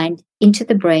the mind into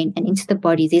the brain and into the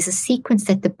body. There's a sequence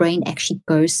that the brain actually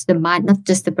goes, the mind, not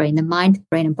just the brain,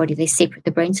 brain and body, they're separate.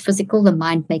 The brain's physical, the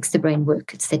mind makes the brain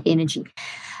work. It's that energy.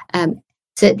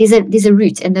 So there's a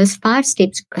route, and those 5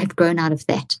 steps have grown out of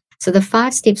that. So the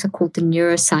 5 steps are called the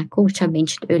neurocycle, which I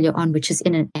mentioned earlier on, which is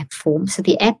in an app form. So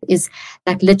the app is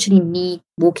like literally me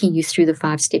walking you through the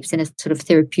 5 steps in a sort of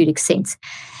therapeutic sense.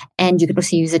 And you can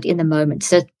also use it in the moment.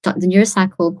 So the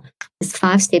neurocycle is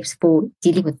 5 steps for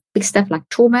dealing with big stuff like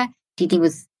trauma, dealing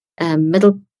with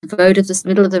middle of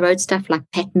the road stuff like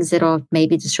patterns that are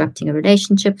maybe disrupting a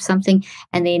relationship, something,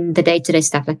 and then the day-to-day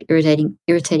stuff like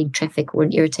irritating traffic or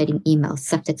an irritating email,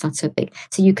 stuff that's not so big.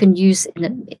 So you can use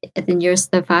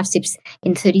the 5 steps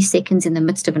in 30 seconds in the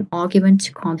midst of an argument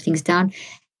to calm things down.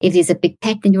 If there's a big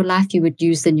pattern in your life, you would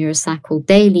use the neurocycle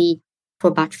daily for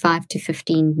about 5 to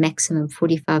 15, maximum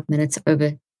 45 minutes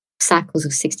over cycles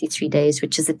of 63 days,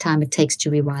 which is the time it takes to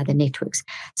rewire the networks.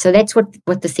 So that's what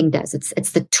the thing does.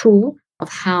 It's the tool of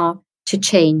how to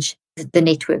change the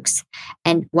networks.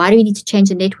 And why do we need to change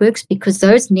the networks? Because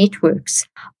those networks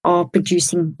are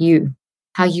producing you,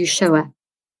 how you show up.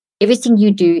 Everything you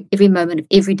do, every moment of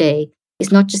every day,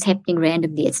 is not just happening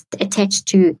randomly. It's attached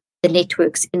to the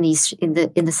networks in the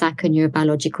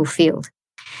psychoneurobiological field.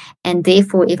 And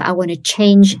therefore, if I want to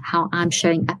change how I'm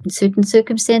showing up in certain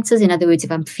circumstances, in other words,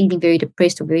 if I'm feeling very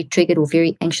depressed or very triggered or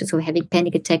very anxious or having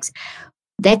panic attacks,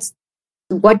 that's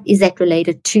what is that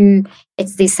related to?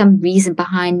 There's some reason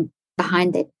behind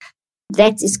that.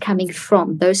 That is coming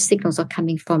from, those signals are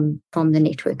coming from the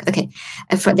network, okay,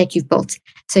 that you've built.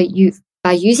 So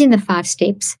by using the 5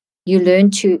 steps, you learn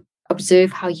to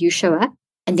observe how you show up,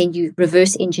 and then you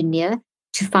reverse engineer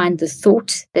to find the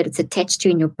thought that it's attached to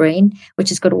in your brain, which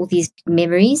has got all these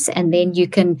memories, and then you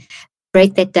can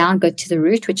break that down, go to the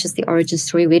root, which is the origin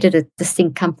story. Where did this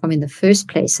thing come from in the first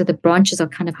place? So the branches are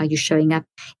kind of how you're showing up,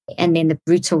 and then the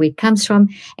roots are where it comes from.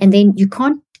 And then you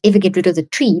can't ever get rid of the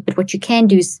tree, but what you can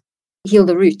do is heal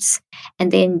the roots,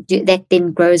 and then that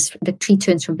then grows. The tree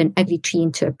turns from an ugly tree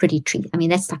into a pretty tree. I mean,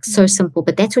 that's like so simple,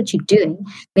 but that's what you're doing.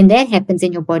 When that happens,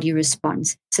 then your body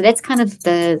responds. So that's kind of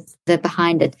the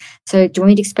behind it. So do you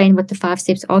want me to explain what the 5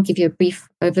 steps are? Give you a brief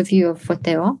overview of what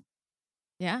they are?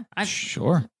 Yeah.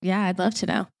 Sure. Yeah, I'd love to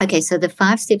know. Okay, so the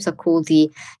 5 steps are called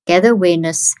the gather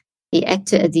awareness,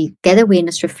 the gather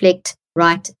awareness, reflect,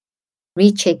 write,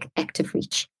 recheck, active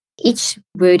reach. Each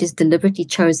word is deliberately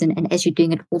chosen, and as you're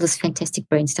doing it, all this fantastic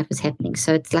brain stuff is happening.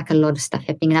 So it's like a lot of stuff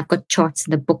happening. And I've got charts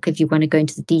in the book if you want to go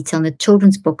into the detail. In the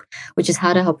children's book, which is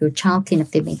How to Help Your Child Clean Up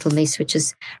Their Mental Mess, which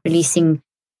is releasing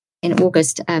in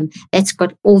August. That's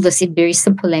got all this in very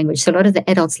simple language. So a lot of the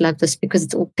adults love this because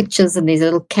it's all pictures, and there's a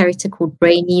little character called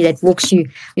Brainy that walks you.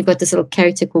 We've got this little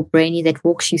character called Brainy that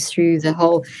walks you through the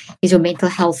whole, is your mental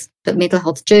health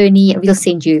journey. We'll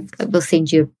send you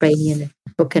Brainy in the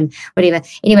book and whatever.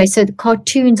 Anyway, so the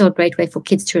cartoons are a great way for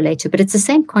kids to relate to, but it's the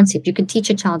same concept. You can teach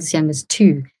a child as young as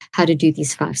 2 how to do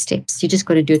these 5 steps. You just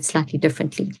got to do it slightly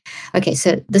differently. Okay,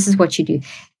 so this is what you do.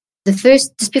 The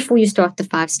first, just before you start the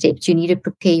 5 steps, you need to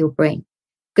prepare your brain,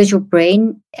 because your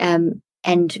brain and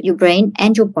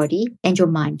your body and your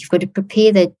mind, you've got to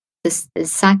prepare the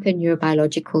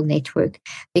psychoneurobiological network,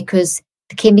 because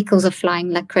the chemicals are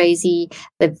flying like crazy,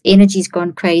 the energy's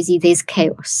gone crazy, there's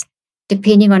chaos.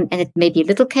 Depending on, and it may be a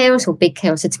little chaos or big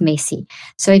chaos, it's messy.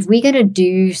 So if we're going to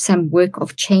do some work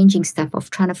of changing stuff, of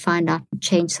trying to find out and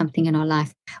change something in our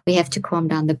life, we have to calm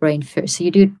down the brain first. So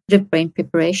you do a bit of brain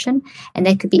preparation, and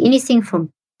that could be anything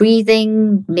from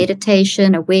breathing,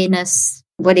 meditation, awareness,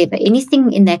 whatever,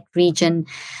 anything in that region.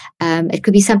 It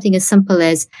could be something as simple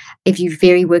as, if you're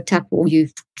very worked up or you're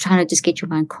trying to just get your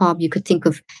mind calm, you could think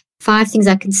of 5 things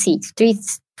I can see,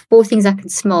 4 things I can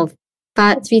smell,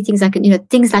 3 things I can,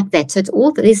 things like that. So it's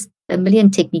all, there's a million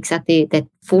techniques out there that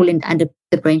fall in under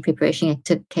the brain preparation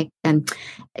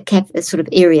sort of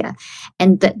area,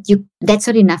 and that's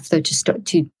not enough though to start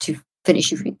to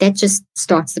finish. That just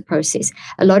starts the process.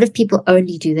 A lot of people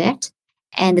only do that,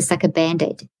 and it's like a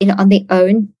band-aid. On their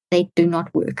own, they do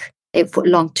not work. They're for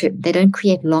long-term. They don't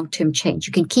create long-term change.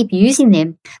 You can keep using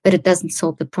them, but it doesn't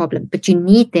solve the problem. But you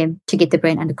need them to get the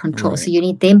brain under control. Right. So you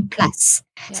need them plus.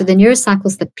 Yeah. So the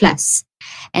neurocycle's the plus.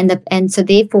 And so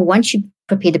therefore, once you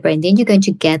prepare the brain, then you're going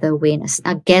to gather awareness.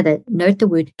 Now note the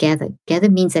word gather. Gather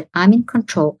means that I'm in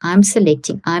control, I'm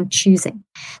selecting, I'm choosing.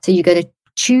 So you got to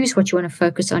choose what you want to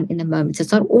focus on in the moment. So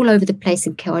it's not all over the place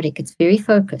and chaotic. It's very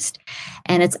focused.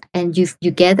 And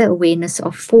you gather awareness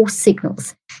of 4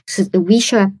 signals. So we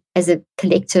show up as a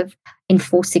collective in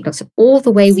 4 signals. So all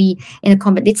the way we, in a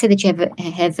comment, let's say that you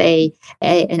have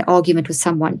an argument with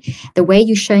someone. The way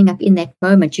you're showing up in that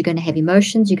moment, you're going to have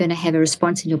emotions, you're going to have a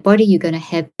response in your body, you're going to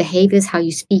have behaviors, how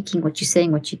you're speaking, what you're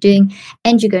saying, what you're doing,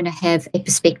 and you're going to have a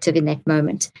perspective in that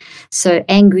moment. So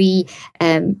angry,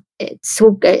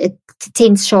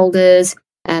 tense shoulders,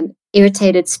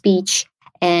 irritated speech,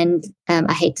 and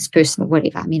I hate this person or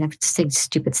whatever. I mean, I'm just saying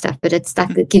stupid stuff, but it's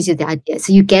stuff that gives you the idea.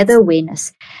 So you gather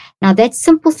awareness. Now, that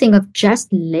simple thing of just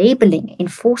labeling in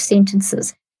 4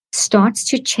 sentences starts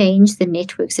to change the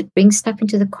networks. It brings stuff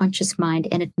into the conscious mind,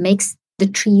 and it makes the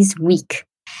trees weak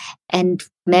and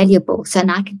malleable. So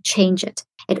now I can change it.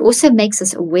 It also makes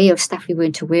us aware of stuff we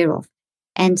weren't aware of.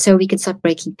 And so we can start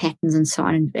breaking patterns and so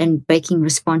on, and breaking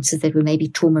responses that were maybe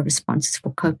trauma responses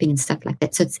for coping and stuff like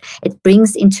that. So it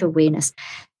brings into awareness,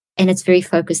 and it's very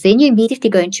focused. Then you immediately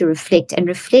go into reflect, and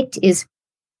reflect is,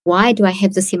 why do I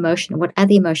have this emotion? What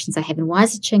other emotions I have? And why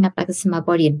is it showing up like this in my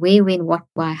body? And where, when, what,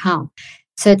 why, how?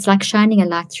 So it's like shining a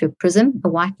light through a prism. A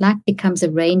white light becomes a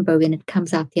rainbow when it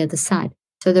comes out the other side.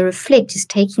 So the reflect is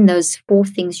taking those 4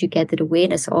 things you gathered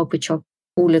awareness of, which are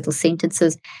 4 little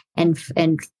sentences, and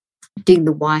doing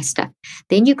the why stuff.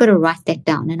 Then you've got to write that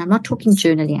down. And I'm not talking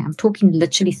journaling. I'm talking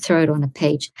literally throw it on a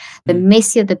page. The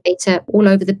messier, the better, all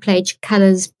over the page,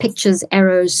 colors, pictures,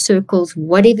 arrows, circles,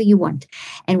 whatever you want.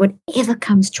 And whatever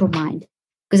comes to your mind.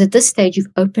 Because at this stage,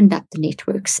 you've opened up the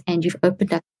networks, and you've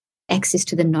opened up access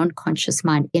to the non-conscious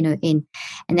mind, and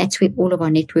that's where all of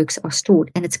our networks are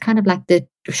stored. And it's kind of like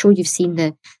I'm sure you've seen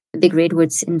the big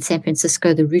redwoods in San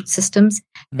Francisco, the root systems.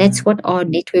 That's what our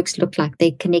networks look like.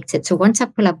 They're connected. So once I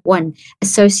pull up one,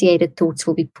 associated thoughts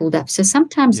will be pulled up. So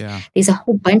sometimes there's a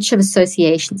whole bunch of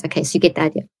associations. Okay, so you get the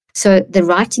idea. So the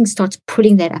writing starts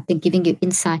pulling that up and giving you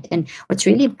insight. And what's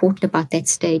really important about that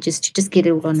stage is to just get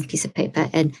it all on a piece of paper,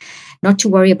 and not to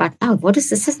worry about, what is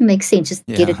this? Doesn't make sense. Just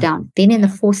get it down. Then in the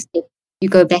 4th step, you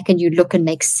go back and you look and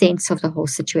make sense of the whole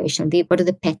situation. What are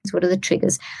the patterns? What are the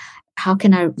triggers? How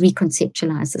can I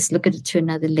reconceptualize this? Look at it through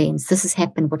another lens. This has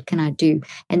happened. What can I do?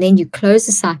 And then you close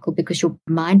the cycle, because your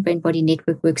mind, brain, body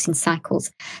network works in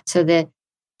cycles. So the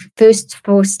first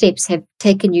 4 steps have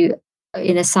taken you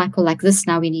in a cycle like this.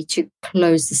 Now we need to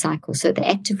close the cycle. So the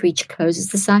active reach closes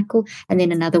the cycle, and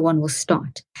then another one will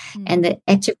start. And the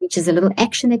active reach is a little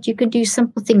action that you can do,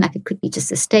 simple thing, like it could be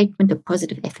just a statement, a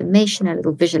positive affirmation, a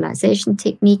little visualization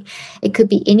technique. It could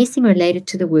be anything related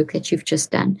to the work that you've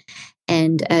just done,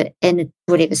 and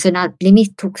whatever. So now let me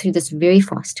talk through this very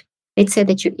fast. Let's say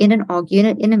that you're in an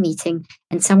argument, in a meeting,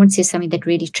 and someone says something that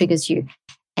really triggers you,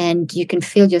 and you can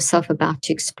feel yourself about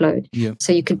to explode.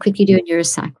 So you can quickly do a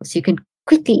neurocycle. So you can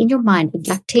quickly, in your mind, in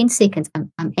like 10 seconds,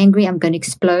 I'm angry, I'm going to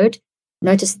explode.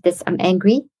 Notice this, I'm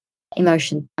angry,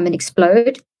 emotion. I'm going to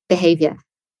explode, behavior.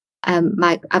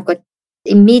 I've got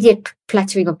immediate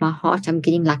fluttering of my heart. I'm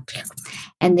getting like,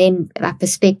 and then my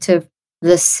perspective,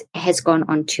 this has gone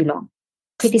on too long.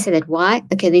 Quickly say that. Why?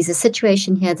 Okay, there's a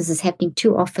situation here. This is happening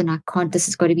too often. I can't. This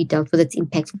has got to be dealt with. It's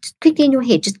impacting. Just quickly in your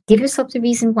head, just give yourself the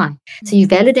reason why. So you're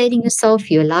validating yourself.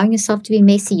 You're allowing yourself to be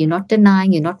messy. You're not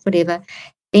denying. You're not whatever.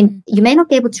 Then you may not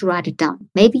be able to write it down.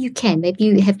 Maybe you can. Maybe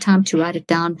you have time to write it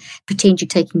down. Pretend you're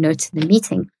taking notes in the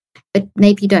meeting, but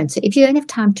maybe you don't. So if you don't have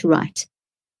time to write,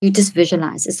 you just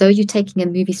visualize as though you're taking a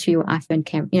movie through your iPhone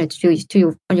camera,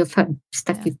 on your phone,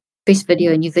 stuck with best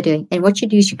video and you're videoing. And what you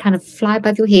do is you kind of fly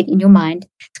above your head in your mind.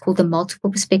 It's called the multiple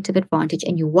perspective advantage.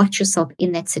 And you watch yourself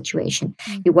in that situation.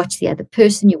 You watch the other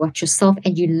person, you watch yourself,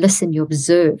 and you listen, you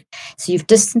observe. So you've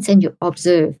distanced and you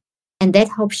observe. And that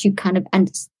helps you kind of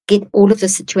get all of the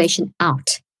situation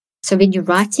out. So when you're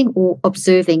writing or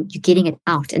observing, you're getting it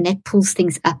out, and that pulls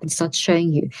things up and starts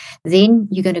showing you. Then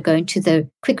you're going to go into the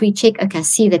quick recheck. Okay, I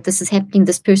see that this is happening.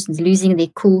 This person's losing their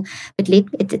cool. But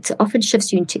it often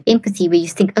shifts you into empathy, where you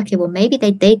think, okay, well, maybe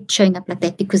they're showing up like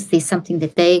that because there's something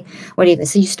that they, whatever.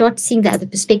 So you start seeing the other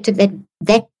perspective.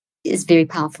 That is very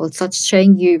powerful. It starts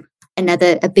showing you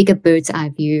a bigger bird's eye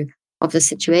view of the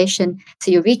situation. So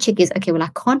your recheck is, okay, well,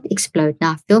 I can't explode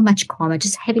now. I feel much calmer.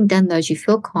 Just having done those, you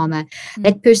feel calmer.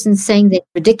 That person's saying that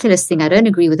ridiculous thing. I don't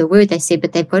agree with the word they said,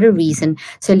 but they've got a reason.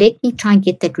 So let me try and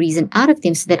get that reason out of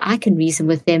them so that I can reason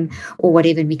with them or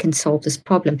whatever, and we can solve this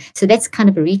problem. So that's kind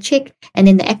of a recheck. And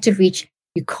then the active reach,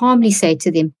 you calmly say to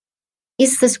them,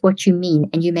 is this what you mean?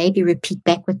 And you maybe repeat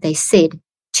back what they said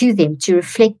to them, to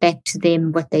reflect back to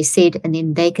them what they said, and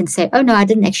then they can say, oh no, I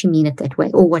didn't actually mean it that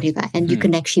way, or whatever, and you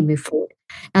can actually move forward.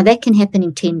 Now that can happen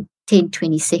in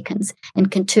 10-20 seconds and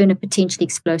can turn a potentially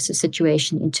explosive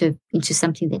situation into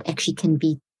something that actually can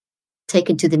be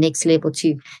taken to the next level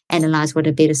to analyze what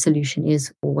a better solution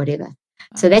is or whatever.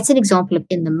 So that's an example of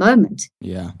in the moment.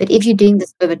 Yeah. But if you're doing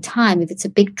this over time, if it's a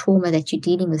big trauma that you're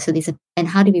dealing with, and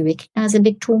how do we recognize a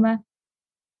big trauma?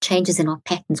 Changes in our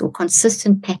patterns or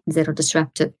consistent patterns that are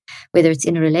disruptive, whether it's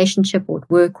in a relationship or at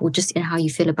work or just in how you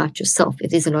feel about yourself.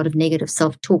 If there's a lot of negative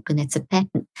self-talk and that's a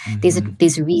pattern, there's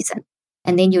a reason.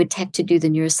 And then you would have to do the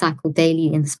neurocycle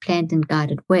daily in this planned and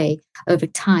guided way over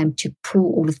time to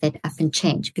pull all of that up and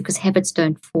change, because habits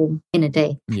don't form in a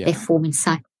day. Yeah. They form in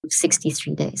cycles of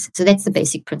 63 days. So that's the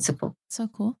basic principle. So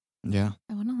cool. Yeah.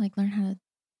 I want to learn how to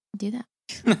do that.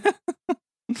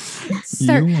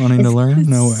 You wanting to learn?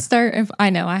 No way. I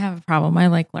know I have a problem. I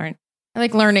like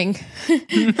learning.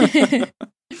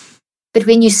 But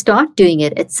when you start doing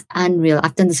it, it's unreal.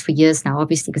 I've done this for years now,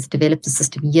 obviously, because I developed the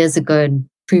system years ago and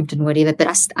proved and whatever, but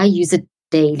I use it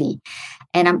daily.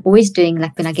 And I'm always doing,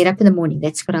 like when I get up in the morning,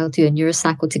 that's what I'll do, a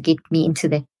neurocycle to get me into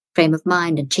that frame of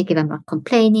mind and check if I'm not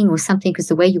complaining or something, because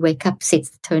the way you wake up sets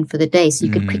the tone for the day. So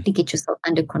you can quickly get yourself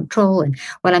under control. And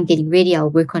while I'm getting ready, I'll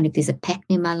work on if there's a pattern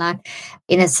in my life.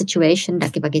 In a situation,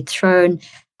 like if I get thrown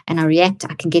and I react,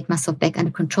 I can get myself back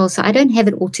under control. So I don't have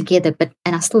it all together,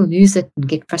 and I still lose it and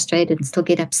get frustrated and still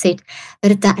get upset.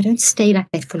 But I don't stay like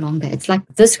that for longer. It's like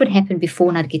this would happen before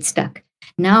and I'd get stuck.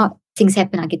 Now things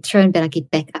happen, I get thrown, but I get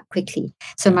back up quickly.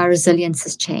 So my resilience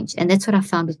has changed. And that's what I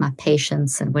found with my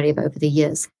patients and whatever over the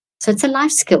years. So it's a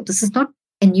life skill. This is not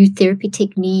a new therapy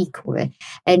technique or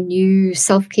a new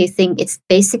self-care thing. It's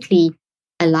basically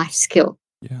a life skill.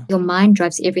 Yeah. Your mind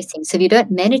drives everything. So if you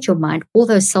don't manage your mind, all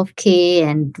those self-care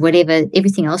and whatever,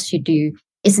 everything else you do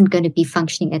isn't going to be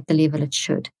functioning at the level it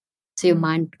should. So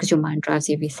because your mind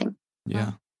drives everything.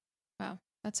 Yeah. Wow.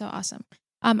 That's so awesome.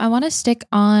 I want to stick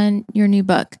on your new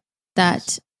book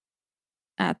that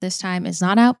at this time is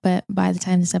not out, but by the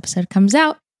time this episode comes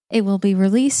out, it will be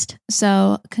released.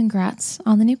 So congrats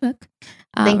on the new book.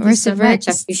 Thank you so much.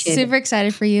 I appreciate super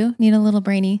excited for you. Need a little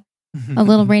brainy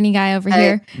guy over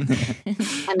here.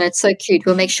 I know, it's so cute.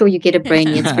 We'll make sure you get a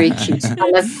brainy. It's very cute.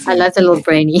 I love the little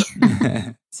brainy.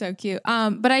 So cute.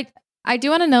 But I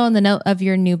do want to know on the note of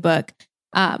your new book.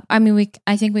 I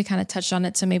think we kind of touched on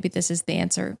it, so maybe this is the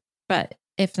answer. But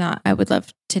if not, I would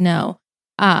love to know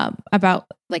about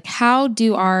like how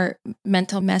do our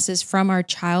mental messes from our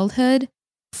childhood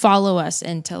follow us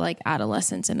into like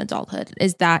adolescence and adulthood?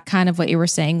 Is that kind of what you were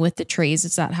saying with the trees?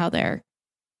 Is that how they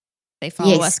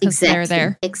follow us because they're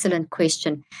there? Excellent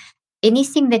question.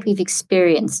 Anything that we've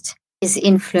experienced is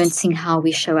influencing how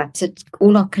we show up. So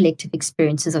all our collective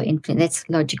experiences are influenced. That's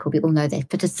logical. We all know that.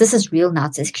 But this is real now.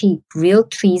 It's actually real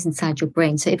trees inside your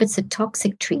brain. So if it's a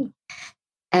toxic tree,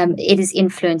 it is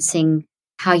influencing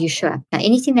how you show up. Now,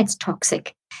 anything that's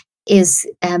toxic is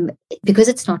because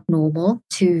it's not normal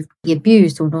to be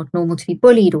abused or not normal to be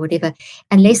bullied or whatever,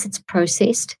 unless it's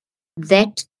processed,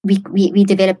 that we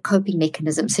develop coping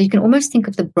mechanisms. So you can almost think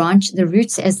of the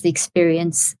roots as the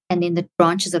experience, and then the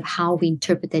branches of how we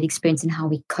interpret that experience and how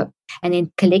we cope. And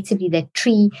then collectively that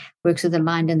tree works with the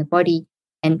mind and the body.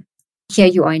 And here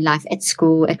you are in life, at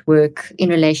school, at work, in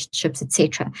relationships,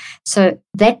 etc. So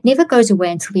that never goes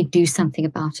away until we do something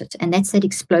about it. And that's that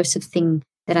explosive thing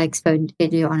that I explained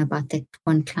earlier on about that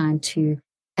one client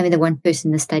the one person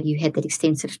in the study who had that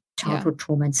extensive childhood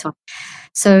trauma and so on.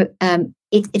 So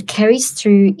it carries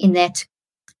through in that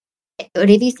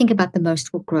whatever you think about the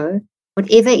most will grow.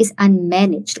 Whatever is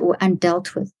unmanaged or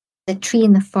undealt with, the tree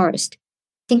in the forest,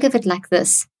 think of it like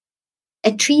this.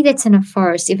 A tree that's in a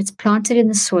forest, if it's planted in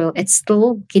the soil, it's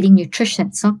still getting nutrition.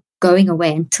 It's not going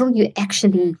away until you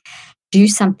actually do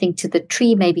something to the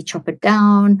tree, maybe chop it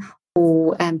down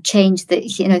or change the,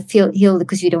 heal,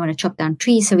 because you don't want to chop down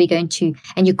trees. So we're going to,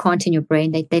 and you can't in your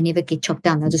brain, they never get chopped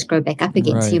down. They'll just grow back up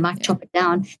again. Right. So you might chop it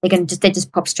down. They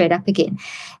just pop straight up again.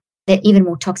 They're even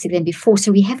more toxic than before.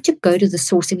 So we have to go to the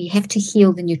source and we have to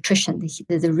heal the nutrition,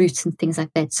 the roots and things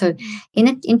like that. So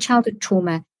in childhood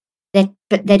trauma,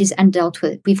 that is undealt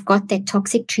with, we've got that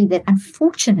toxic tree that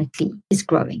unfortunately is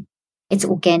growing. It's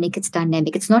organic, it's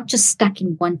dynamic, it's not just stuck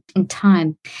in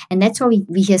time. And that's why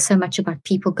we hear so much about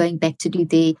people going back to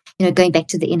going back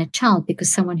to the inner child, because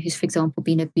someone who's, for example,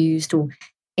 been abused or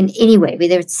in any way,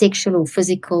 whether it's sexual or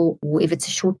physical, or if it's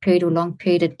a short period or long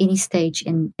period at any stage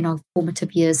in our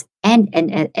formative years and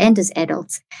as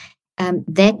adults,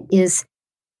 that is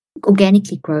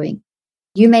organically growing.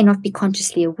 You may not be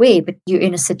consciously aware, but you're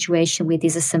in a situation where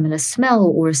there's a similar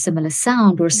smell or a similar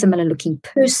sound or a similar looking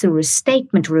person or a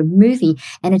statement or a movie,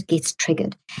 and it gets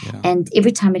triggered. Yeah. And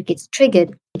every time it gets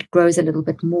triggered, it grows a little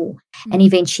bit more. Mm-hmm. And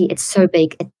eventually it's so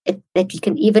big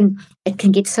it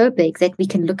can get so big that we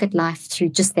can look at life through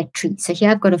just that tree. So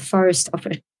here I've got a forest of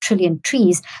 1 trillion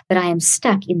trees, but I am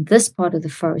stuck in this part of the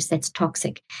forest that's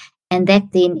toxic. And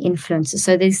that then influences.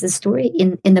 So there's a story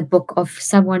in the book of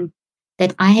someone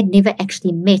that I had never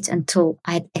actually met until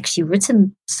I had actually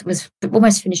was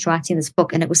almost finished writing this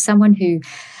book. And it was someone who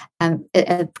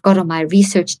got on my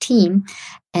research team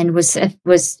and was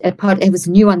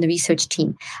new on the research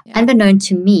team. Yeah. Unbeknown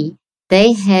to me,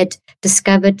 they had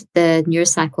discovered the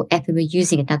Neurocycle app and were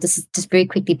using it. Now, this is just very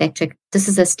quickly backtrack. This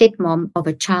is a stepmom of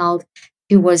a child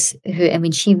who was her, and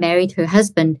when she married her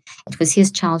husband, it was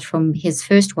his child from his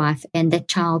first wife, and that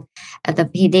child,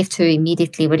 he left her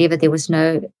immediately. It wasn't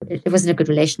a good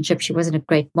relationship. She wasn't a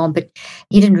great mom, but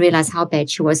he didn't realize how bad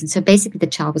she was. And so basically the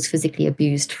child was physically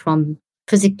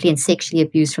and sexually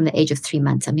abused from the age of 3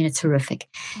 months. I mean, it's horrific.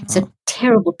 Oh. It's a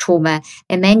terrible trauma.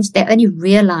 And they only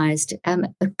realized a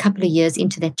couple of years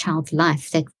into that child's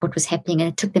life that what was happening. And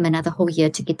it took them another whole year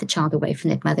to get the child away from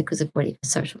that mother because of whatever,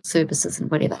 social services and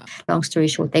whatever. Long story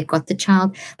short, they got the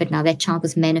child, but now that child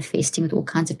was manifesting with all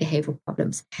kinds of behavioral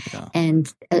problems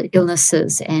and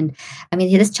illnesses. And I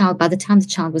mean, this child, by the time the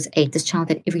child was 8, this child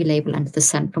had every label under the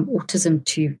sun, from autism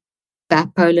to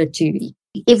bipolar to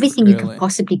everything you can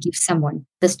possibly give someone.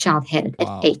 This child had it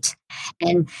at 8,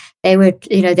 and they were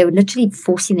literally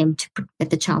forcing them to put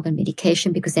the child on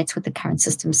medication because that's what the current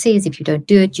system says. If you don't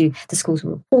do it, the schools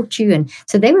will report you, and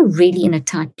so they were really in a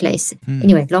tight place.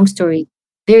 Anyway, long story.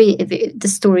 The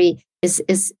story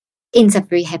ends up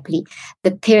very happily.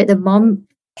 The mom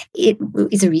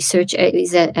is a researcher.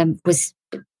 Was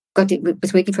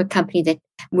working for a company that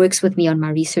works with me on my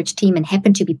research team, and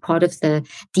happened to be part of the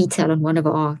detail on one of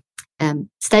our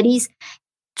studies,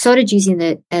 started using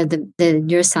the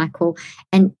Neurocycle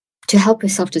and to help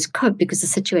herself just cope because the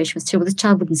situation was terrible. The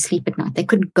child wouldn't sleep at night. They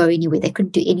couldn't go anywhere. They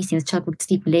couldn't do anything. The child would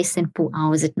sleep less than 4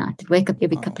 hours at night. They'd wake up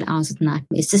every couple of hours at night.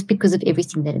 It's just because of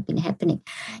everything that had been happening.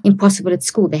 Impossible at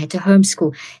school. They had to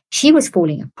homeschool. She was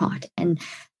falling apart. And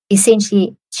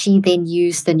essentially, she then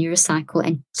used the Neurocycle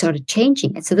and started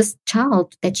changing it. So this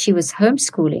child that she was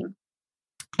homeschooling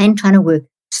and trying to work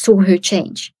saw her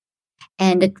change.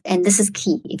 And this is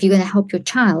key. If you're going to help your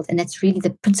child, and that's really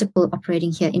the principle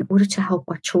operating here, in order to help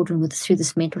our children through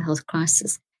this mental health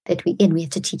crisis that we're in, we have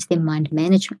to teach them mind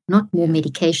management, not more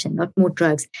medication, not more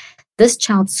drugs. This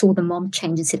child saw the mom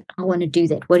change and said, I want to do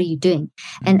that. What are you doing?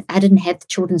 And I didn't have the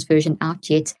children's version out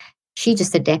yet. She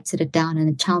just adapted it down, and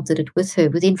the child did it with her.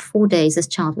 Within 4 days, this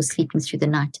child was sleeping through the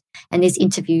night. And there's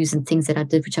interviews and things that I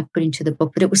did, which I put into the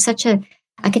book. But it was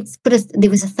there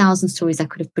was 1,000 stories I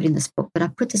could have put in this book, but I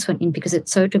put this one in because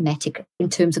it's so dramatic in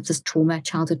terms of this trauma,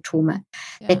 childhood trauma,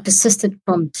 that persisted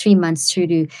from 3 months through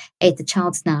to 8. The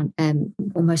child's now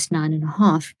almost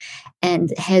 9.5,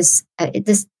 and has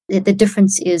the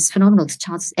difference is phenomenal. The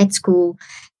child's at school,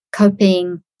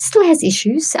 coping, still has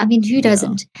issues. I mean, who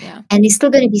doesn't? Yeah. And there's still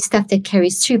going to be stuff that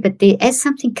carries through, but as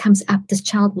something comes up, this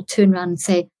child will turn around and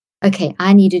say, okay,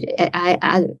 I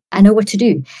know what to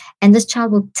do. And this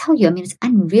child will tell you, I mean, it's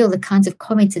unreal the kinds of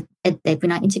comments that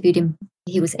when I interviewed him,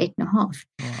 he was 8.5.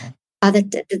 Wow.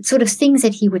 The sort of things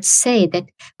that he would say, that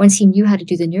once he knew how to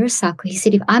do the neurocycle, he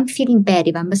said, if I'm feeling bad,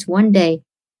 if I miss one day,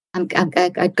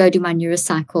 I'd go do my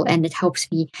neurocycle and it helps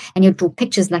me. And he'll draw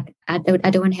pictures like, I don't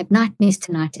want to have nightmares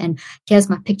tonight. And here's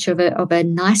my picture of a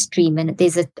nice dream. And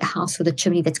there's a house with a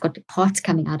chimney that's got hearts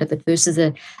coming out of it versus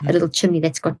a little chimney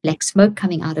that's got black smoke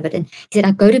coming out of it. And he said,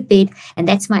 I go to bed and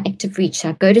that's my active reach. So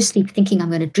I go to sleep thinking I'm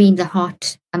going to dream the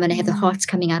heart. I'm going to have the hearts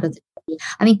coming out of the chimney.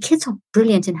 I mean, kids are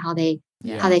brilliant in how they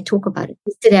talk about it.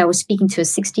 Yesterday, I was speaking to a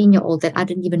 16-year-old that I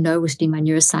didn't even know was doing my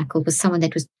neurocycle. It was someone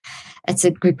it's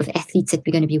a group of athletes that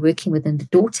we're going to be working with, and the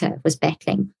daughter was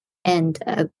battling and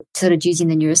sort of using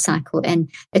the neurocycle, and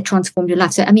it transformed your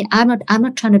life. So, I mean, I'm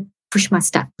not trying to push my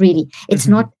stuff, really. It's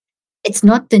not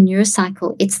the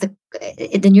neurocycle. It's the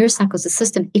neurocycle is a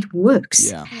system. It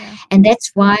works. Yeah. And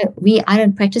that's why I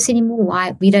don't practice anymore.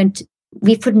 Why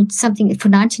we put in something for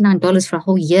 $99 for a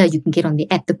whole year. You can get on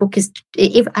the app. The book is,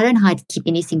 I don't hide to keep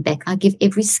anything back. I give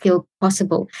every skill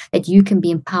possible that you can be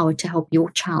empowered to help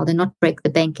your child and not break the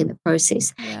bank in the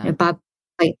process. Yeah. You know,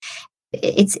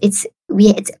 it's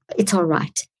our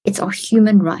right. It's our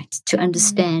human right to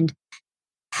understand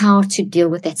how to deal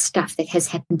with that stuff that has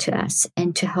happened to us,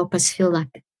 and to help us feel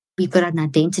like we've got an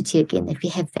identity again, that we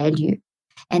have value,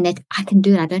 and that I can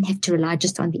do it. I don't have to rely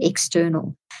just on the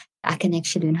external. I can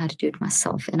actually learn how to do it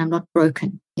myself, and I'm not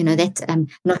broken. You know, that I'm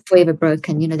not forever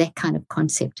broken. You know, that kind of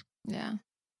concept. Yeah,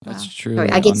 that's true.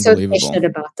 I get so passionate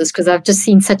about this because I've just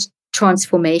seen such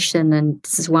transformation, and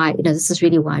this is why, you know, this is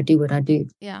really why I do what I do.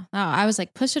 Yeah, no, I was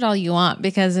like, push it all you want,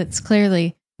 because it's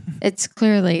clearly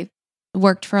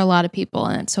worked for a lot of people,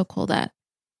 and it's so cool that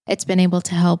it's been able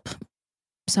to help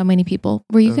so many people.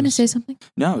 Were you going to say something?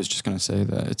 No, I was just going to say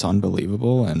that it's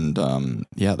unbelievable, and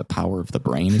the power of the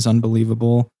brain is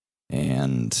unbelievable.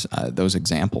 And those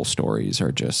example stories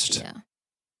are just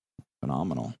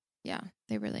phenomenal. Yeah,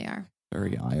 they really are.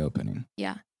 Very eye-opening.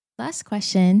 Yeah. Last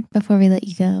question before we let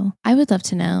you go. I would love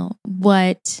to know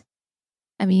you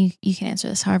can answer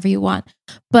this however you want,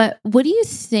 but what do you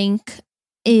think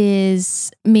is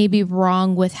maybe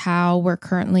wrong with how we're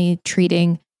currently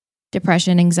treating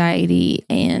depression, anxiety,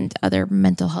 and other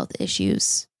mental health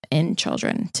issues in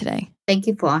children today? Thank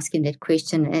you for asking that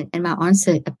question. And my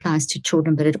answer applies to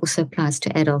children, but it also applies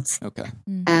to adults. Okay.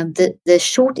 The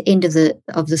short end of the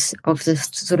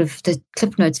sort of the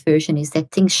Cliff Notes version is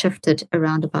that things shifted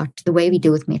around about the way we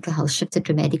deal with mental health shifted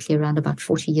dramatically around about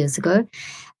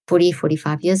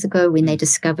 45 years ago, when they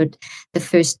discovered the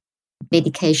first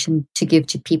medication to give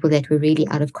to people that were really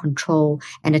out of control,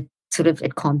 and it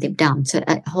calmed them down. So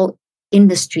a whole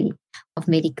industry of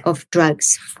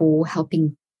drugs for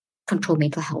helping control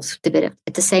mental health developed.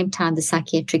 At the same time, the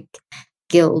Psychiatric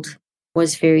Guild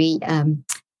was very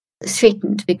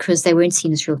threatened because they weren't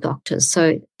seen as real doctors.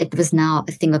 So it was now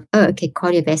a thing of,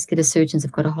 cardiovascular surgeons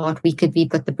have got a heart weaker, we've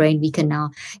got the brain, we can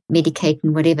now medicate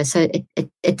and whatever. So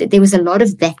there was a lot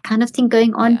of that kind of thing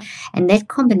going on. Yeah. And that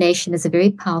combination is a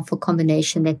very powerful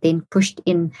combination that then pushed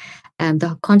in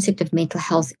the concept of mental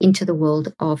health into the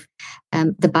world of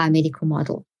the biomedical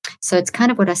model. So it's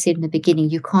kind of what I said in the beginning.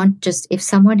 You can't just, if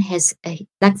someone has,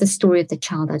 like the story of the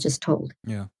child I just told.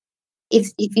 Yeah.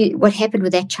 What happened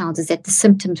with that child is that the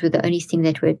symptoms were the only thing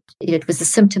it was the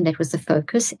symptom that was the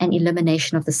focus, and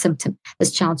elimination of the symptom.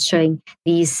 This child's showing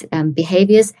these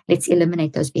behaviors. Let's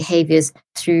eliminate those behaviors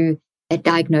through a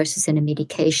diagnosis and a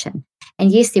medication.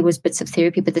 And yes, there was bits of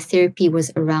therapy, but the therapy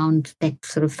was around that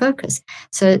sort of focus.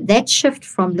 So that shift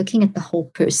from looking at the whole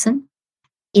person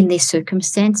in their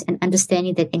circumstance and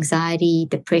understanding that anxiety,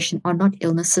 depression are not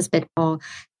illnesses, but are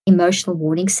emotional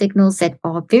warning signals that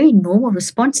are very normal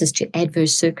responses to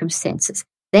adverse circumstances.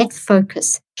 That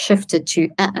focus shifted to,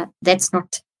 that's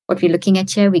not what we're looking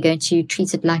at here. We're going to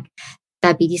treat it like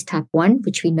diabetes type 1,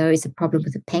 which we know is a problem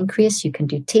with the pancreas. You can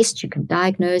do tests, you can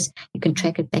diagnose, you can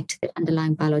track it back to the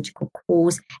underlying biological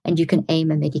cause, and you can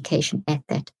aim a medication at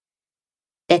that.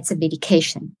 That's a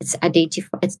medication.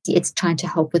 It's trying to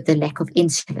help with the lack of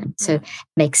insulin. So it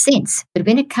makes sense. But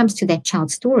when it comes to that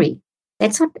child's story,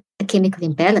 that's not a chemical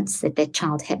imbalance that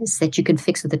child has that you can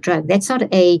fix with a drug. That's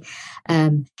not a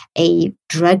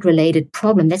drug-related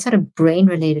problem. That's not a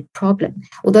brain-related problem.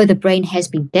 Although the brain has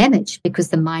been damaged because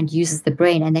the mind uses the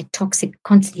brain, and that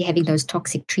constantly having those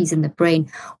toxic trees in the brain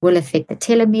will affect the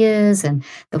telomeres and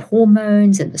the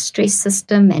hormones and the stress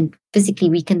system and physically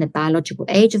weaken the biological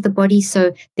age of the body.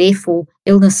 So therefore,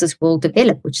 illnesses will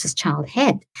develop, which this child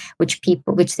had, which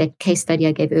that case study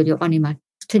I gave earlier on in my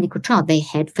clinical trial, they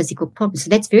had physical problems. So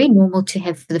that's very normal to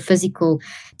have the physical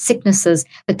sicknesses,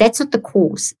 but that's not the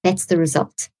cause. That's the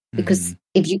result. Because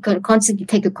if you can constantly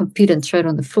take a computer and throw it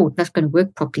on the floor, it's not going to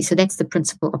work properly. So that's the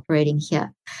principle operating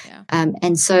here. Yeah.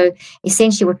 And so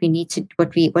essentially what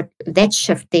that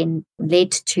shift then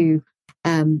led to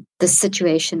the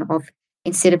situation of,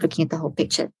 instead of looking at the whole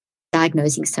picture,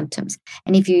 diagnosing symptoms.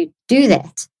 And if you do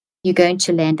that, you're going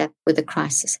to land up with a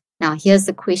crisis. Now, here's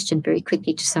the question very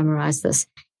quickly to summarize this.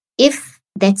 If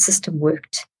that system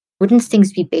worked, wouldn't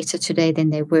things be better today than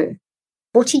they were?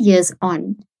 40 years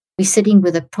on, we're sitting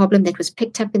with a problem that was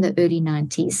picked up in the early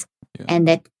 90s. Yeah. And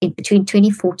that in between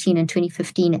 2014 and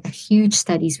 2015, huge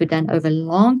studies were done over a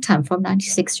long time, from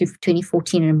 96 through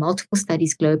 2014, and multiple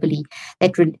studies globally,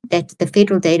 that the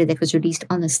federal data that was released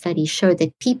on the study showed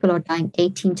that people are dying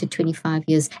 8 to 25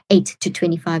 years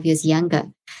younger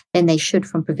than they should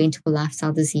from preventable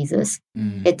lifestyle diseases.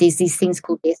 That there's these things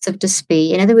called deaths of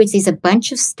despair. In other words, there's a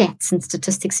bunch of stats and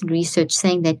statistics and research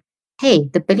saying that, hey,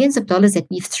 the billions of dollars that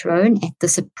we've thrown at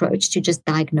this approach to just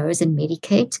diagnose and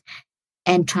medicate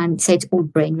and try and say it's all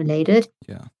brain related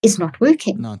is not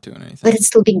working. Not doing anything. But it's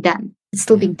still being done. It's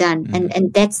still being done.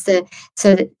 And that's there's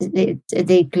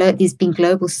been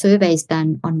global surveys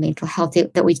done on mental health. They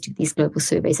always do these global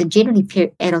surveys. And generally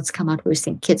adults come out worse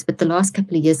than kids. But the last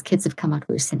couple of years, kids have come out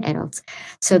worse than adults.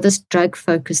 So this drug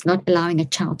focus, not allowing a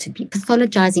child to be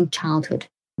pathologizing childhood,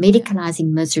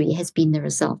 medicalizing misery, has been the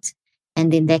result.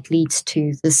 And then that leads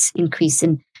to this increase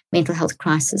in mental health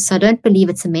crisis. So I don't believe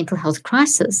it's a mental health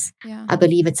crisis. Yeah. I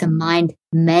believe it's a mind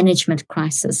management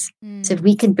crisis. So if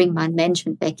we can bring mind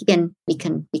management back again, we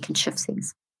can shift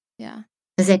things. Yeah.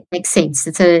 Does that make sense?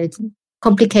 It's a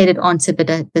complicated answer, but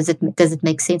does it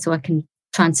make sense, or I can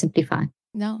try and simplify?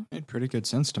 No. Made pretty good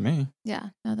sense to me. Yeah.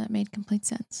 No, that made complete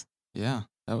sense. Yeah,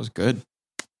 that was good.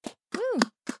 Woo.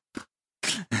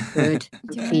 Good.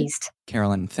 Pleased.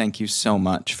 Carolyn, thank you so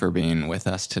much for being with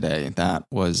us today. That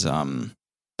was awesome.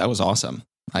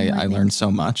 I learned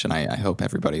so much, and I hope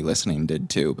everybody listening did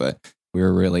too. But we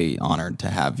were really honored to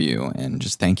have you, and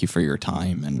just thank you for your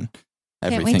time and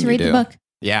everything you do. Can't wait to read the book.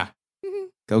 Yeah.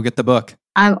 Go get the book.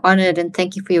 I'm honored, and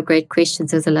thank you for your great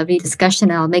questions. It was a lovely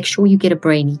discussion. I'll make sure you get a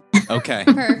brainy. Okay.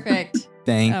 Perfect.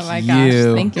 Thank you. Oh my gosh.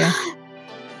 Thank you.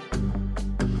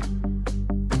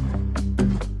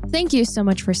 Thank you so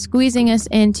much for squeezing us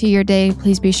into your day.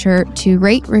 Please be sure to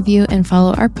rate, review, and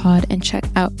follow our pod, and check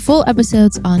out full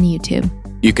episodes on YouTube.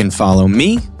 You can follow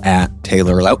me at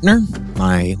Taylor Lautner,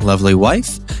 my lovely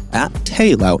wife at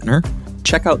Tay Lautner.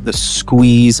 Check out The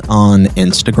Squeeze on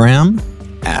Instagram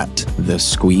at The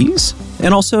Squeeze.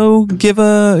 And also give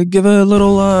a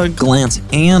little glance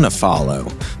and a follow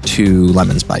to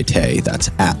Lemons by Tay. That's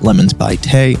at Lemons by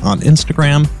Tay on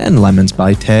Instagram and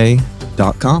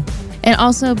lemonsbytay.com. And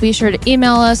also be sure to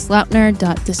email us,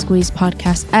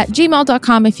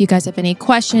 lautner.thesqueezepodcast@gmail.com, if you guys have any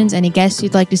questions, any guests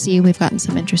you'd like to see. We've gotten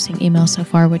some interesting emails so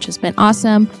far, which has been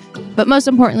awesome. But most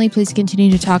importantly, please continue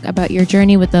to talk about your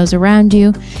journey with those around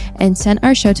you, and send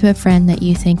our show to a friend that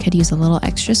you think could use a little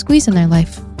extra squeeze in their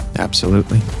life.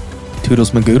 Absolutely. Toodles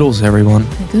magoodles, everyone.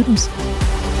 Magoodles.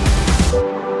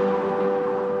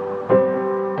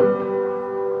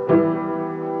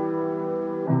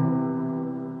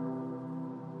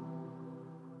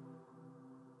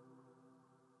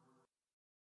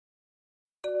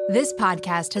 This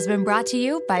podcast has been brought to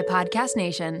you by Podcast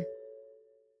Nation.